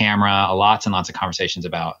 camera, lots and lots of conversations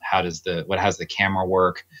about how does the camera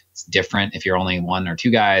work. It's different if you're only 1 or 2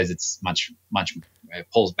 guys. It's much it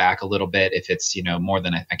pulls back a little bit. If it's more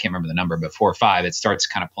than I can't remember the number, but 4 or 5, it starts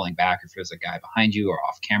kind of pulling back. If there's a guy behind you or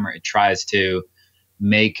off camera, it tries to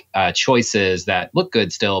make choices that look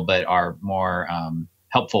good still, but are more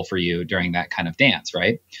helpful for you during that kind of dance,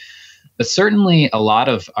 right? But certainly a lot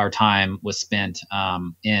of our time was spent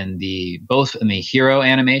both in the hero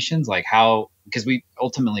animations, like because we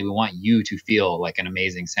ultimately want you to feel like an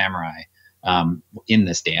amazing samurai in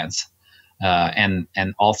this dance, and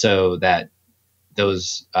also that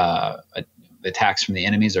those attacks from the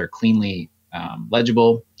enemies are cleanly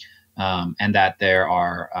legible, and that there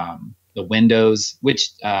are the windows,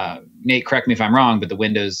 which Nate, correct me if I'm wrong, but the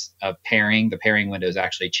windows of the pairing windows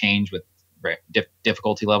actually change with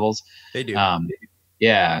difficulty levels. They do.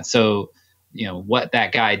 Yeah. So, what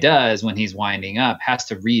that guy does when he's winding up has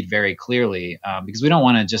to read very clearly, because we don't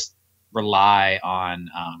want to just rely on,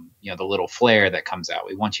 the little flare that comes out.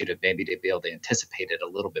 We want you to be able to anticipate it a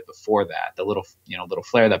little bit before that. The little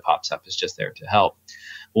flare that pops up is just there to help.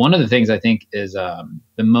 But one of the things I think is the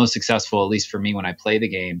most successful, at least for me when I play the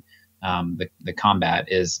game, the combat,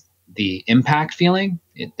 is the impact feeling.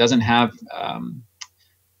 It doesn't have,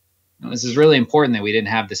 this is really important that we didn't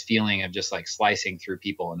have this feeling of just like slicing through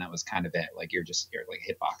people and that was kind of it. Like you're like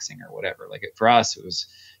hitboxing or whatever. Like for us, it was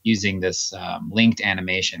using this linked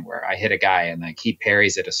animation where I hit a guy and like he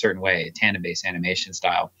parries it a certain way, tandem-based animation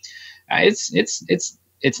style.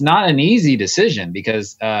 It's not an easy decision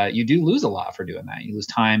because you do lose a lot for doing that. You lose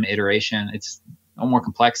time, iteration. It's a little more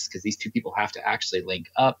complex because these 2 people have to actually link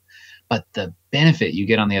up. But the benefit you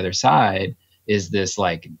get on the other side is this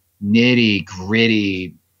like nitty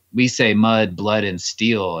gritty, we say mud, blood, and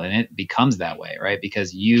steel, and it becomes that way, right?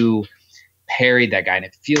 Because you parried that guy and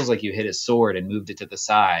it feels like you hit his sword and moved it to the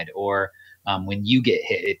side. Or when you get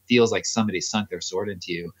hit, it feels like somebody sunk their sword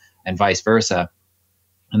into you and vice versa.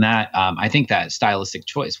 And that, I think that stylistic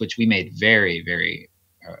choice, which we made very, very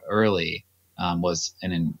early, was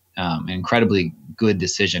an incredibly good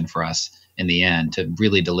decision for us in the end to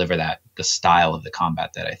really deliver the style of the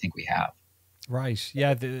combat that I think we have. Right.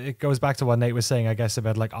 Yeah. It goes back to what Nate was saying, I guess,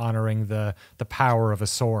 about like honoring the power of a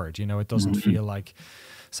sword. It doesn't feel like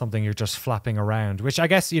something you're just flapping around, which I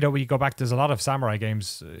guess, we go back, there's a lot of samurai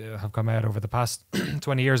games have come out over the past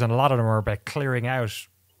 20 years, and a lot of them are about clearing out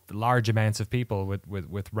large amounts of people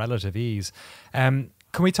with relative ease.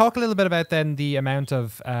 Can we talk a little bit about then the amount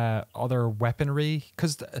of other weaponry?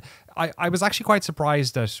 Because I was actually quite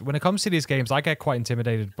surprised that when it comes to these games, I get quite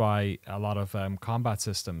intimidated by a lot of combat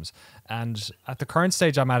systems. And at the current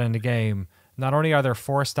stage I'm at in the game, not only are there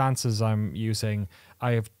 4 stances I'm using,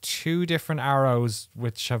 I have 2 different arrows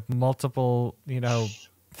which have multiple,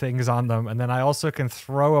 things on them, and then I also can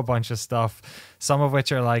throw a bunch of stuff, some of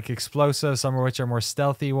which are like explosive, some of which are more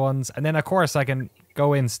stealthy ones, and then of course I can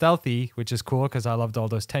go in stealthy, which is cool because I loved all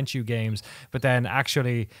those Tenchu games, but then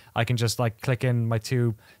actually I can just like click in my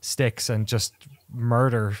 2 sticks and just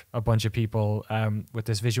murder a bunch of people with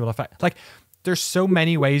this visual effect. Like there's so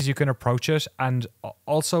many ways you can approach it, and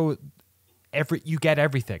also you get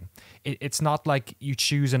everything. It's not like you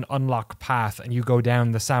choose an unlock path and you go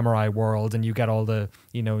down the samurai world and you get all the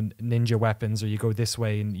ninja weapons, or you go this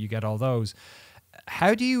way and you get all those.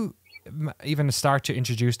 How do you even start to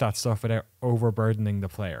introduce that stuff without overburdening the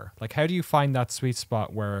player? Like how do you find that sweet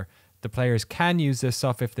spot where the players can use this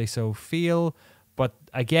stuff if they so feel, but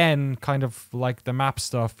again, kind of like the map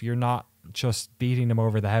stuff, you're not just beating them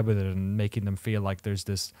over the head with it and making them feel like there's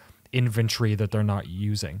this inventory that they're not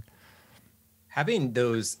using. Having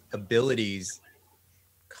those abilities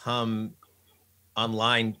come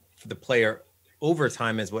online for the player over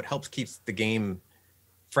time is what helps keeps the game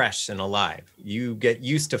fresh and alive. You get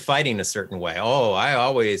used to fighting a certain way. Oh, I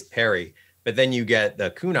always parry. But then you get the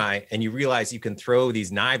kunai and you realize you can throw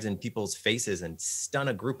these knives in people's faces and stun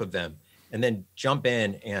a group of them and then jump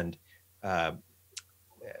in and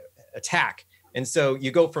attack. And so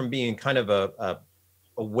you go from being kind of a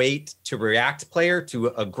wait to react player to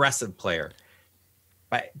aggressive player.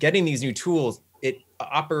 By getting these new tools, it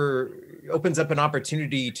opens up an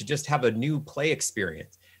opportunity to just have a new play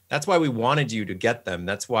experience. That's why we wanted you to get them.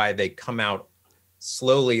 That's why they come out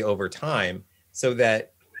slowly over time, so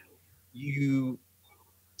that you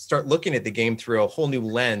start looking at the game through a whole new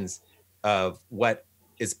lens of what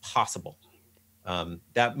is possible.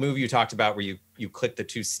 That move you talked about where you click the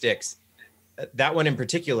two sticks, that one in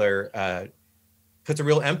particular puts a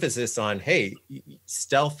real emphasis on, hey,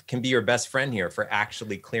 stealth can be your best friend here for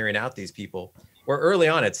actually clearing out these people. Where early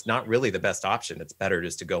on, it's not really the best option. It's better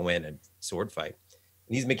just to go in and sword fight.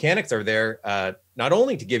 And these mechanics are there not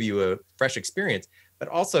only to give you a fresh experience, but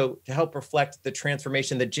also to help reflect the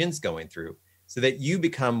transformation that Jin's going through, so that you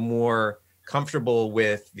become more comfortable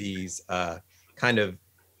with these kind of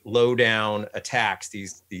low down attacks,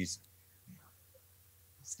 these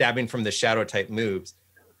stabbing from the shadow type moves,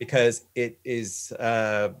 because it is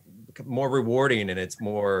more rewarding and it's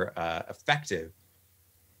more effective.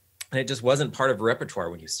 And it just wasn't part of a repertoire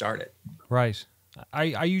when you started. Right.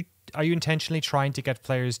 Are you intentionally trying to get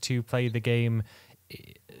players to play the game,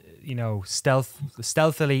 you know,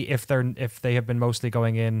 stealthily if they have been mostly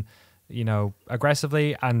going in, you know,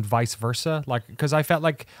 aggressively, and vice versa? Like, because I felt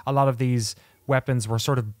like a lot of these weapons were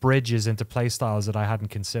sort of bridges into play styles that I hadn't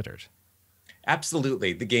considered.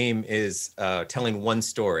 Absolutely. The game is telling one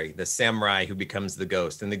story, the samurai who becomes the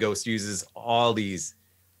ghost, and the ghost uses all these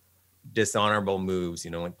dishonorable moves, you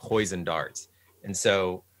know, like poison darts. And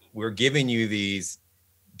so we're giving you these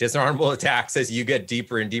dishonorable attacks as you get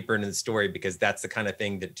deeper and deeper into the story, because that's the kind of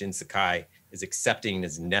thing that Jin Sakai is accepting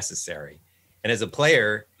as necessary. And as a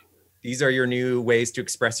player, these are your new ways to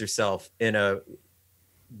express yourself in a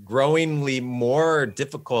growingly more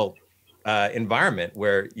difficult environment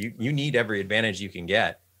where you need every advantage you can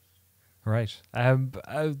get. Right.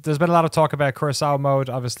 There's been a lot of talk about Kurosawa mode.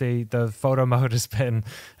 Obviously, the photo mode has been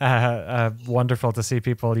wonderful to see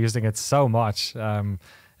people using it so much.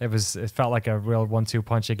 It felt like a real 1-2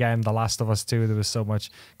 punch again. The Last of Us 2, there was so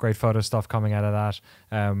much great photo stuff coming out of that.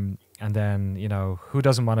 And then, you know, who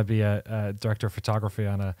doesn't want to be a director of photography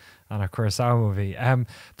on a Kurosawa movie?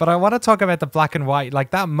 But I want to talk about the black and white, like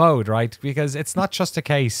that mode, right? Because it's not just a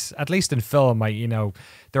case, at least in film, you know,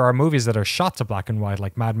 there are movies that are shot to black and white,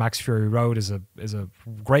 like Mad Max Fury Road is a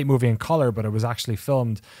great movie in color, but it was actually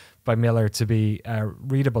filmed by Miller to be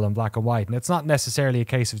readable in black and white. And it's not necessarily a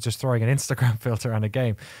case of just throwing an Instagram filter on a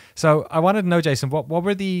game. So I wanted to know, Jason, what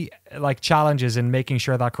were the challenges in making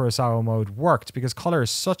sure that Kurosawa mode worked? Because color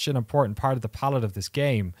is such an important part of the palette of this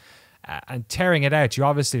game. And tearing it out, you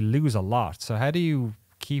obviously lose a lot. So how do you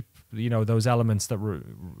keep, you know, those elements that were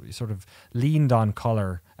sort of leaned on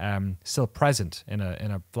color still present in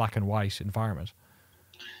a black and white environment?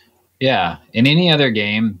 Yeah, in any other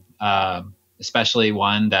game, especially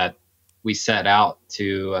one that we set out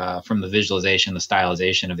to, from the visualization, the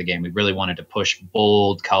stylization of the game, we really wanted to push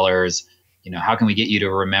bold colors. You know, how can we get you to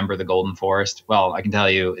remember the Golden Forest? Well, I can tell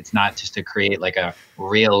you, it's not just to create like a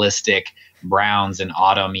realistic browns and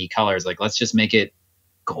autumn-y colors. Like, let's just make it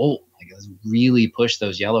gold. Like, let's really push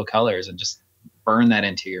those yellow colors and just burn that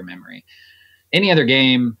into your memory. Any other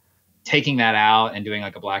game, taking that out and doing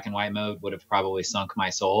like a black and white mode would have probably sunk my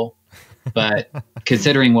soul. But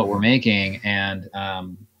considering what we're making and,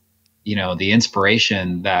 you know, the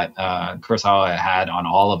inspiration that Kurosawa had on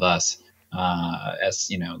all of us as,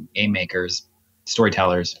 you know, game makers,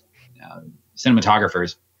 storytellers,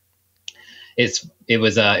 cinematographers, it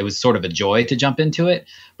was sort of a joy to jump into it.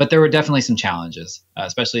 But there were definitely some challenges,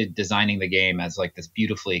 especially designing the game as like this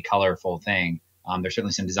beautifully colorful thing. There's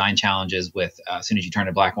certainly some design challenges with as soon as you turn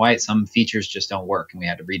to black and white, some features just don't work. And we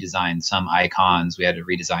had to redesign some icons. We had to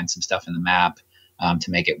redesign some stuff in the map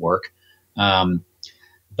to make it work.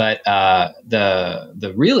 But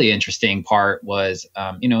the really interesting part was,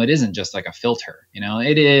 you know, it isn't just like a filter. You know,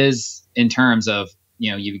 it is in terms of,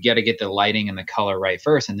 you know, you got to get the lighting and the color right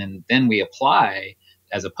first. And then we apply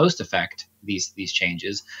as a post effect these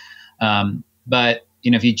changes. But you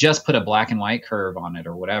know, if you just put a black and white curve on it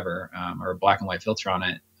or whatever, or a black and white filter on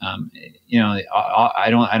it, you know, I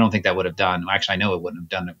don't think that would have done. Actually, I know it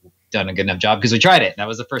wouldn't have done a good enough job because we tried it. That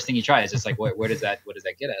was the first thing you tried. It's just like, where does that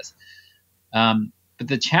get us?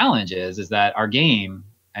 the challenge is that our game,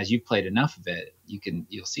 as you've played enough of it,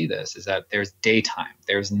 you'll see this, is that there's daytime,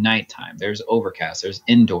 there's nighttime, there's overcast, there's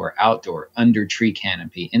indoor, outdoor, under tree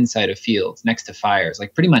canopy, inside of fields, next to fires.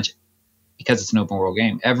 Like pretty much, because it's an open world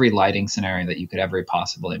game, every lighting scenario that you could ever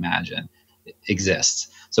possibly imagine exists.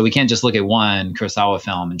 So we can't just look at one Kurosawa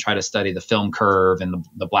film and try to study the film curve and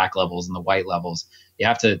the black levels and the white levels. You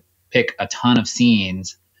have to pick a ton of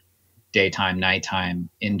scenes, daytime, nighttime,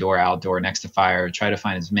 indoor, outdoor, next to fire, try to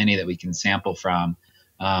find as many that we can sample from.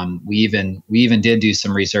 We even did do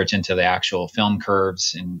some research into the actual film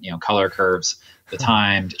curves and color curves, the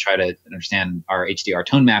time, to try to understand our HDR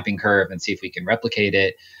tone mapping curve and see if we can replicate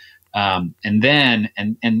it. And then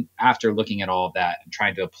after looking at all of that and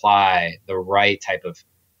trying to apply the right type of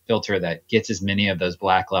filter that gets as many of those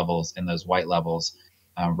black levels and those white levels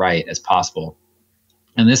right as possible.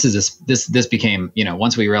 And this became,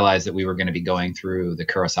 once we realized that we were going to be going through the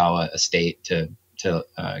Kurosawa estate to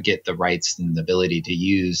get the rights and the ability to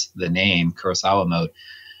use the name Kurosawa Mode,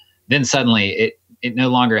 then suddenly it no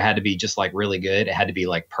longer had to be just like really good. It had to be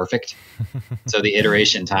like perfect. So the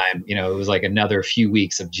iteration time, it was like another few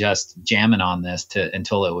weeks of just jamming on this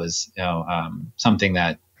until it was, something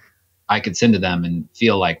that I could send to them and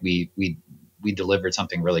feel like we delivered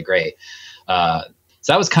something really great.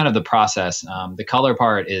 So that was kind of the process. The color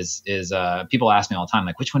part is people ask me all the time,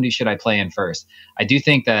 like, which one should I play in first? I do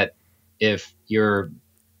think that I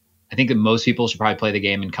think that most people should probably play the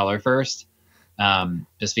game in color first.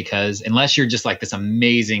 Just because, unless you're just like this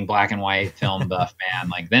amazing black and white film buff man,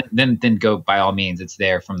 like then go, by all means, it's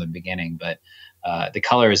there from the beginning. But the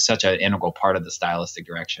color is such an integral part of the stylistic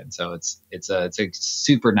direction. So it's a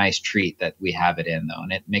super nice treat that we have it in, though,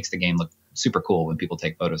 and it makes the game look super cool when people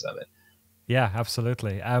take photos of it. Yeah,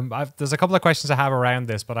 absolutely. There's a couple of questions I have around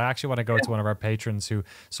this, but I actually want to go to one of our patrons who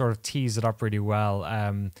sort of teased it up really well.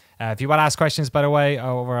 If you want to ask questions, by the way,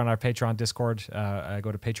 over on our Patreon Discord,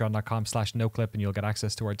 go to patreon.com/noclip and you'll get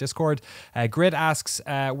access to our Discord. Grid asks,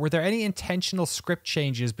 were there any intentional script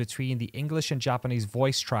changes between the English and Japanese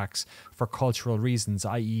voice tracks for cultural reasons,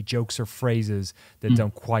 i.e. jokes or phrases that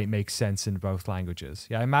don't quite make sense in both languages?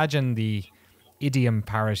 Yeah, I imagine the idiom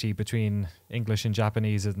parity between English and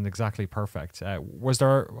Japanese isn't exactly perfect. Was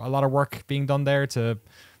there a lot of work being done there to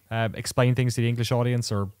explain things to the English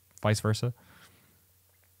audience, or vice versa?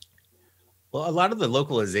 Well, a lot of the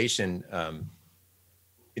localization,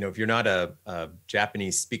 if you're not a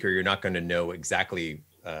Japanese speaker, you're not going to know exactly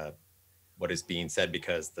what is being said,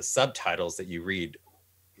 because the subtitles that you read,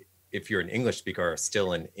 if you're an English speaker, are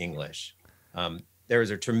still in English. There was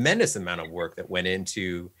a tremendous amount of work that went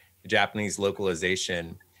into Japanese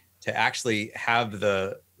localization to actually have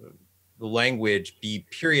the language be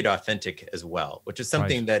period authentic as well, which is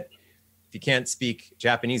something that if you can't speak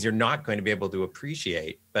Japanese, you're not going to be able to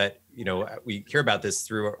appreciate. But, we hear about this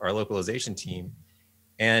through our localization team,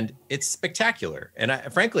 and it's spectacular. And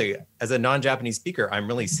frankly, as a non-Japanese speaker, I'm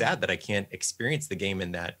really sad that I can't experience the game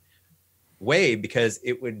in that way, because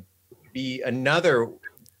it would be another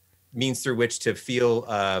means through which to feel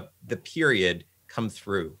the period come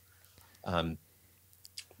through.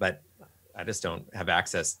 But I just don't have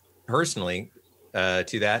access personally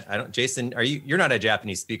to that. Jason, you're not a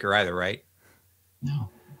Japanese speaker either, right? No.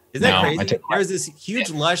 Isn't that crazy? There's this huge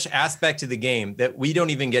lush aspect to the game that we don't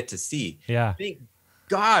even get to see. Yeah. Thank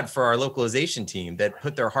God for our localization team that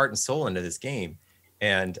put their heart and soul into this game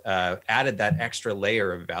and added that extra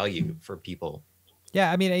layer of value for people.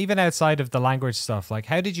 Yeah, I mean, even outside of the language stuff, like,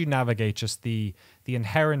 how did you navigate just the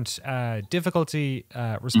inherent difficulty,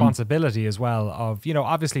 responsibility as well of,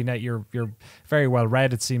 obviously, Nate, you're very well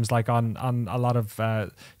read, it seems like, on a lot of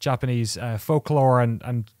Japanese folklore,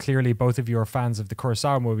 and clearly both of you are fans of the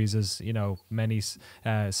Kurosawa movies, as, many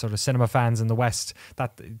sort of cinema fans in the West,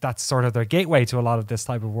 that's sort of their gateway to a lot of this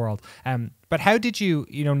type of world. But how did you,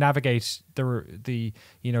 navigate the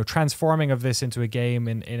transforming of this into a game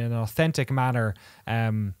in an authentic manner,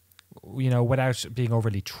 without being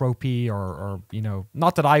overly tropey or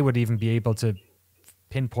not that I would even be able to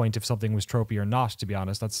pinpoint if something was tropey or not, to be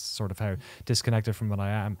honest. That's sort of how disconnected from what I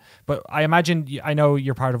am. But I imagine, I know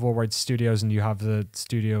you're part of Worldwide Studios and you have the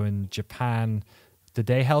studio in Japan. Did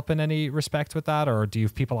they help in any respect with that? Or do you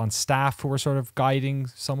have people on staff who are sort of guiding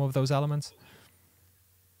some of those elements?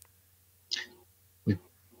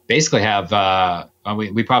 Basically have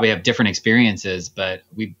we probably have different experiences, but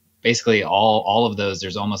we basically all of those,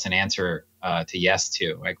 there's almost an answer to yes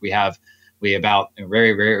to. Like we about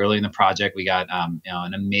very, very early in the project, we got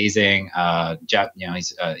an amazing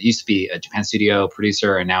he's used to be a Japan studio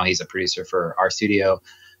producer, and now he's a producer for our studio,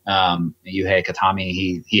 Yuhei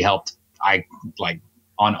Katami. He helped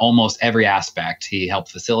on almost every aspect. He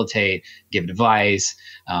helped facilitate, give advice,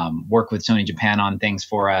 work with Sony Japan on things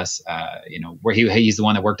for us. Where he's the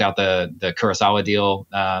one that worked out the Kurosawa deal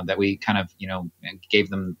that we kind of gave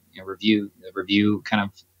them review kind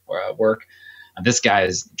of work. This guy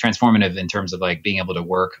is transformative in terms of like being able to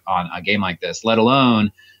work on a game like this. Let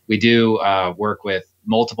alone we do work with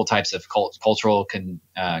multiple types of cultural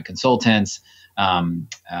consultants,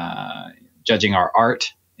 judging our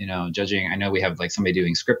art. I know we have like somebody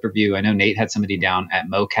doing script review. I know Nate had somebody down at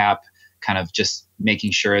mocap, kind of just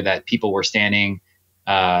making sure that people were standing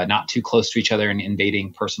not too close to each other and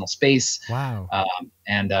invading personal space. Wow.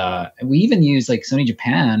 And we even used like Sony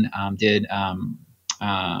Japan did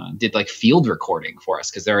like field recording for us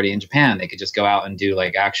because they're already in Japan. They could just go out and do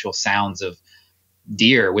like actual sounds of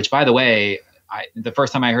deer, which by the way, the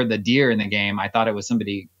first time I heard the deer in the game, I thought it was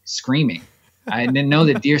somebody screaming. I didn't know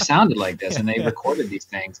that deer sounded like this, and they recorded these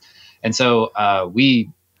things. And so we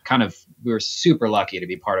were super lucky to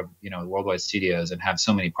be part of Worldwide Studios and have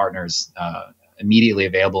so many partners immediately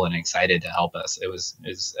available and excited to help us. It was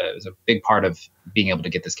a big part of being able to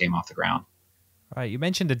get this game off the ground. Right. You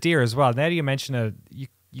mentioned a deer as well. Now you mention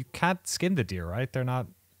you can't skin the deer, right? They're not.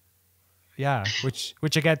 Yeah, which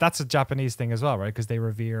again, that's a Japanese thing as well, right? Because they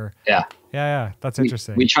revere. Yeah. Yeah. That's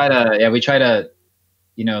interesting. We try to.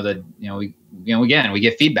 We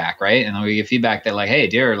get feedback, right? And then we get feedback that like, hey,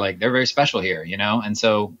 deer, like they're very special here, and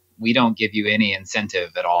so we don't give you any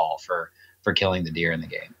incentive at all for killing the deer in the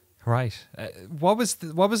game. Right. What was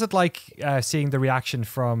it like seeing the reaction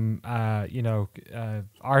from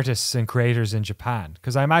artists and creators in Japan?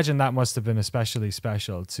 Because I imagine that must have been especially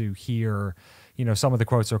special to hear. Some of the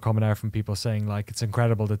quotes are coming out from people saying like it's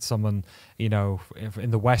incredible that someone if in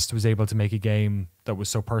the West was able to make a game that was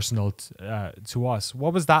so personal to us.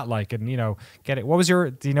 What was that like? And what was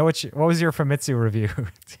your Famitsu review?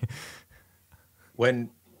 When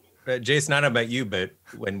Jason, I don't know about you, but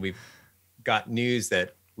when we got news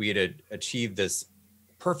that we had achieved this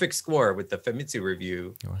perfect score with the Famitsu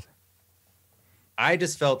review, I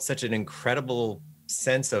just felt such an incredible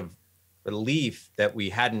sense of relief that we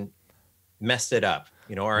hadn't messed it up.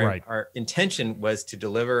 Our intention was to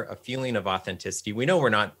deliver a feeling of authenticity. We know we're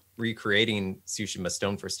not recreating Tsushima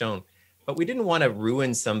stone for stone, but we didn't want to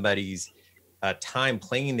ruin somebody's time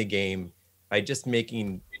playing the game by just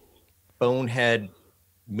making bonehead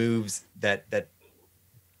moves that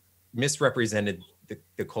misrepresented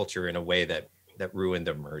the culture in a way that ruined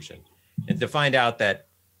the immersion. And to find out that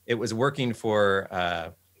it was working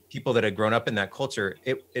for people that had grown up in that culture,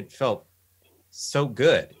 it felt so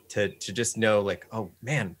good to just know like, oh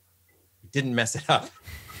man, didn't mess it up,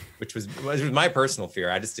 which was my personal fear.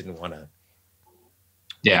 I just didn't want to.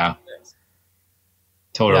 Yeah,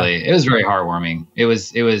 totally. Yeah. It was very heartwarming. It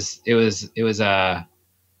was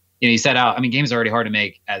you set out. I mean, games are already hard to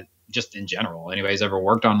make just in general. Anybody's ever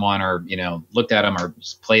worked on one or looked at them or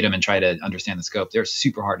played them and tried to understand the scope, they're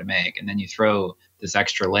super hard to make. And then you throw this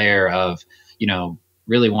extra layer of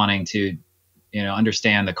really wanting to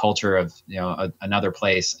understand the culture of another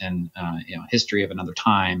place and history of another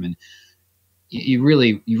time, and you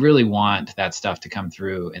really want that stuff to come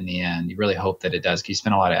through in the end. You really hope that it does, because you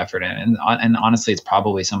spend a lot of effort in it, and honestly, it's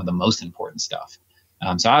probably some of the most important stuff.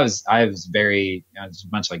 So I was very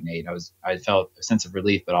much like Nate. I felt a sense of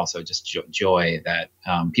relief, but also just joy that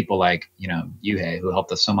people like Yuhei, who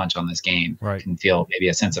helped us so much on this game, right, can feel maybe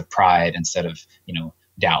a sense of pride instead of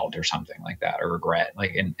doubt or something like that, or regret.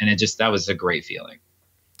 And it just, that was a great feeling.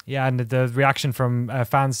 Yeah, and the reaction from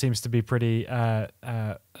fans seems to be pretty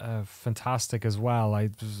fantastic as well. I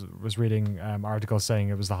was reading articles saying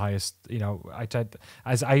it was the highest.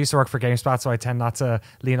 I used to work for GameSpot, so I tend not to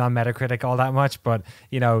lean on Metacritic all that much. But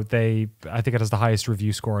I think it has the highest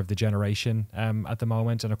review score of the generation at the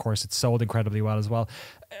moment, and of course, it's sold incredibly well as well.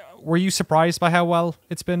 Were you surprised by how well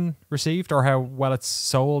it's been received, or how well it's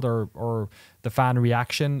sold, or the fan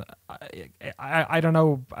reaction? I don't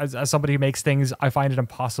know. As somebody who makes things, I find it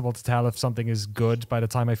impossible to tell if something is good by the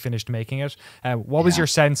time I finished making it. What was your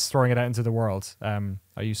sense throwing it out into the world? Are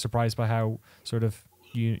you surprised by how sort of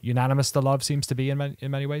unanimous the love seems to be in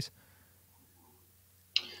many ways?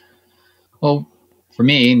 Well, for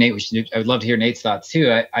me, Nate, I would love to hear Nate's thoughts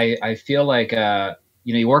too. I feel like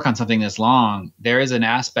you work on something this long, there is an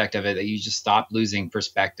aspect of it that you just stop losing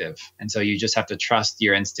perspective. And so you just have to trust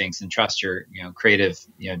your instincts and trust your, creative,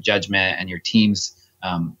 judgment and your team's,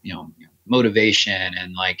 motivation.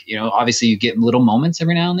 And obviously you get little moments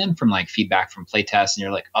every now and then from feedback from playtests, and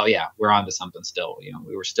you're like, oh yeah, we're onto something still,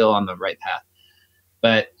 we were still on the right path.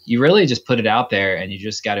 But you really just put it out there, and you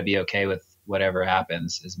just got to be okay with whatever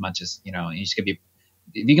happens, as much as, you just got to be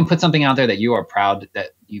if you can put something out there that you are proud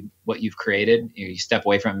that what you've created, you step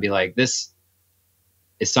away from it and be like, this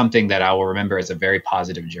is something that I will remember as a very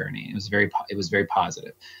positive journey. It was very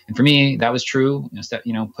positive. And for me, that was true.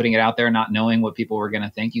 Putting it out there, not knowing what people were going to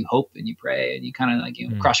think. You hope and you pray and you kind of like,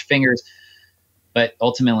 cross your fingers. But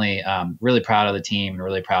ultimately, really proud of the team and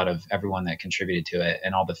really proud of everyone that contributed to it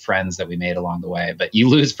and all the friends that we made along the way. But you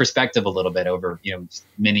lose perspective a little bit over,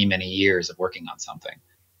 many, many years of working on something.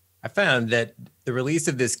 I found that the release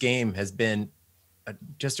of this game has been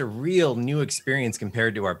just a real new experience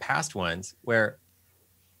compared to our past ones, where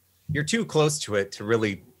you're too close to it to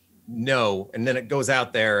really know. And then it goes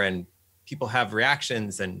out there and people have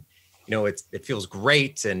reactions and, it feels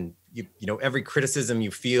great. And, every criticism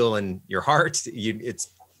you feel in your heart, it's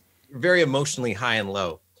very emotionally high and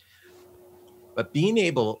low. But being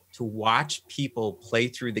able to watch people play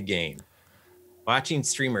through the game, watching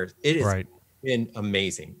streamers, it has been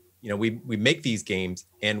amazing. We make these games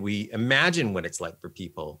and we imagine what it's like for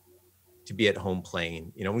people to be at home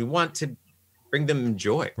playing. We want to bring them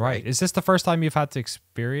joy. Right. Is this the first time you've had to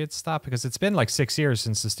experience that? Because it's been like 6 years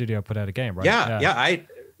since the studio put out a game, right? Yeah.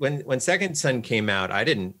 When Second Son came out, I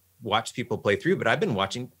didn't watch people play through, but I've been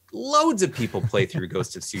watching loads of people play through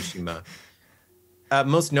Ghost of Tsushima.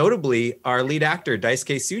 Most notably, our lead actor,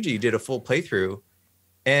 Daisuke Tsuji, did a full playthrough.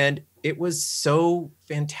 And it was so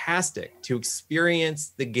fantastic to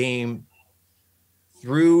experience the game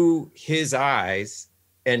through his eyes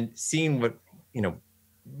and seeing what,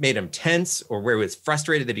 made him tense, or where he was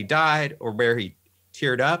frustrated that he died, or where he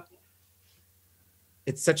teared up.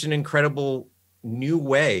 It's such an incredible new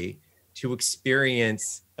way to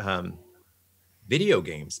experience video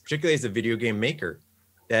games, particularly as a video game maker,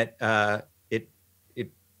 that it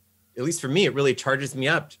at least for me, it really charges me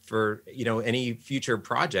up for any future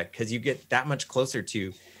project, because you get that much closer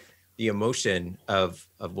to the emotion of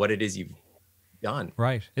what it is you've done.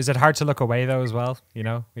 Right. Is it hard to look away though as well?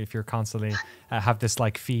 If you're constantly have this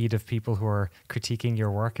like feed of people who are critiquing your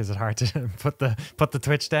work, is it hard to put the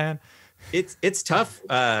Twitch down? It's tough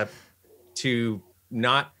to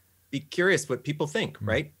not be curious what people think,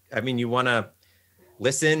 right? I mean, you want to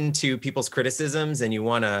listen to people's criticisms and you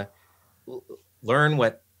want to learn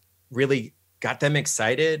what really got them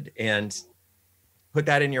excited and put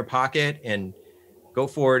that in your pocket and go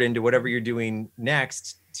forward into whatever you're doing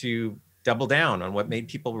next to double down on what made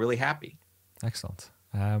people really happy. Excellent.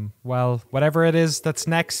 Well, whatever it is that's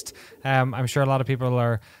next, I'm sure a lot of people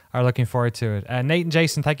are looking forward to it. Nate and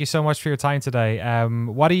Jason, thank you so much for your time today.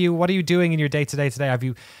 What are you doing in your day-to-day today? Have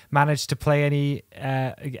you managed to play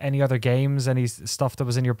any other games, any stuff that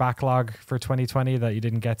was in your backlog for 2020 that you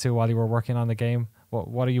didn't get to while you were working on the game?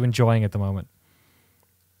 What are you enjoying at the moment?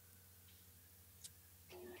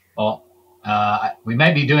 Well, we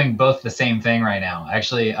might be doing both the same thing right now.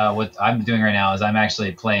 Actually, what I'm doing right now is I'm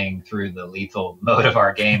actually playing through the lethal mode of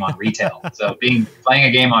our game on retail. So playing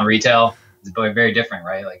a game on retail is very different,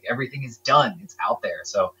 right? Like everything is done, it's out there.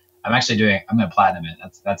 So I'm going to platinum it.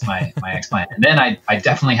 That's my next plan. And then I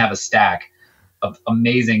definitely have a stack of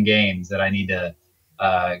amazing games that I need to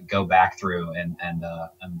go back through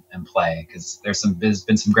and play, because there's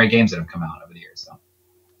been some great games that have come out over the years. So,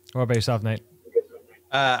 what about yourself, Nate?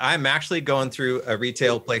 I'm actually going through a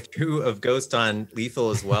retail playthrough of Ghost on Lethal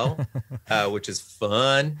as well, which is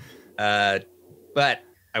fun. But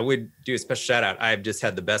I would do a special shout out. I've just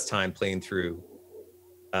had the best time playing through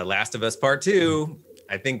Last of Us Part 2.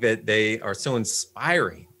 I think that they are so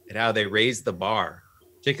inspiring at how they raise the bar,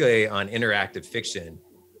 particularly on interactive fiction.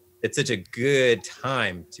 It's such a good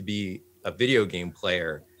time to be a video game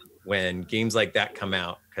player when games like that come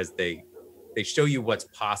out, because they show you what's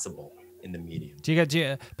possible in the medium.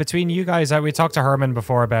 Between you guys, we talked to Herman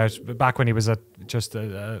before about back when he was at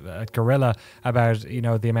Guerrilla, about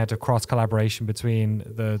the amount of cross collaboration between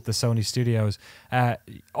the Sony studios.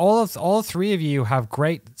 All three of you have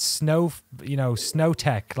great snow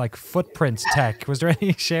tech, like footprint tech. Was there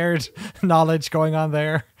any shared knowledge going on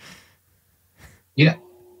there?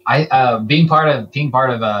 I being part of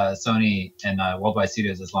Sony and Worldwide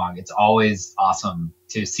Studios this long, it's always awesome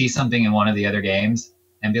to see something in one of the other games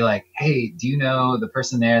and be like, hey, do you know the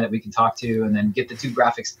person there that we can talk to? And then get the two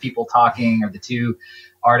graphics people talking, or the two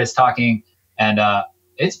artists talking. And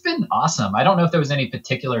it's been awesome. I don't know if there was any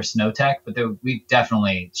particular snow tech, but we've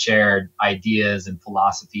definitely shared ideas and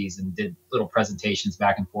philosophies and did little presentations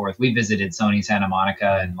back and forth. We visited Sony Santa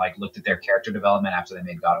Monica and looked at their character development after they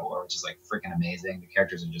made God of War, which is freaking amazing. The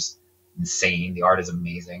characters are just insane. The art is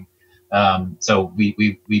amazing. So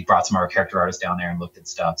we brought some of our character artists down there and looked at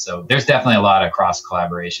stuff. So there's definitely a lot of cross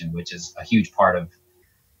collaboration, which is a huge part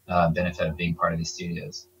of benefit of being part of these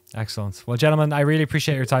studios. Excellent. Well, gentlemen, I really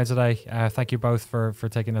appreciate your time today. Thank you both for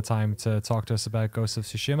taking the time to talk to us about Ghost of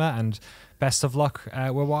Tsushima, and best of luck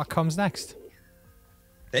with what comes next.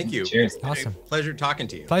 Thank you. Cheers. Awesome. Pleasure talking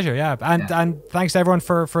to you. Pleasure, yeah. And thanks to everyone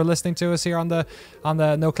for listening to us here on the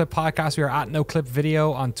Noclip podcast. We are at Noclip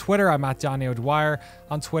Video on Twitter. I'm at Danny O'Dwyer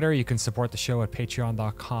on Twitter. You can support the show at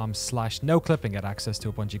patreon.com/Noclip and get access to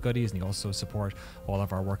a bunch of goodies. And you also support all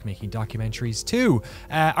of our work making documentaries too.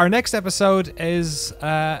 Our next episode is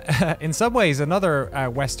in some ways another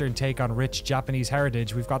Western take on rich Japanese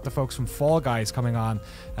heritage. We've got the folks from Fall Guys coming on,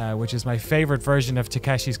 which is my favorite version of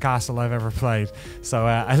Takeshi's Castle I've ever played. So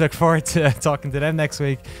I look forward to talking to them next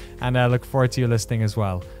week, and I look forward to you listening as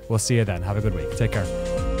well. We'll see you then. Have a good week. Take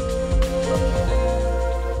care.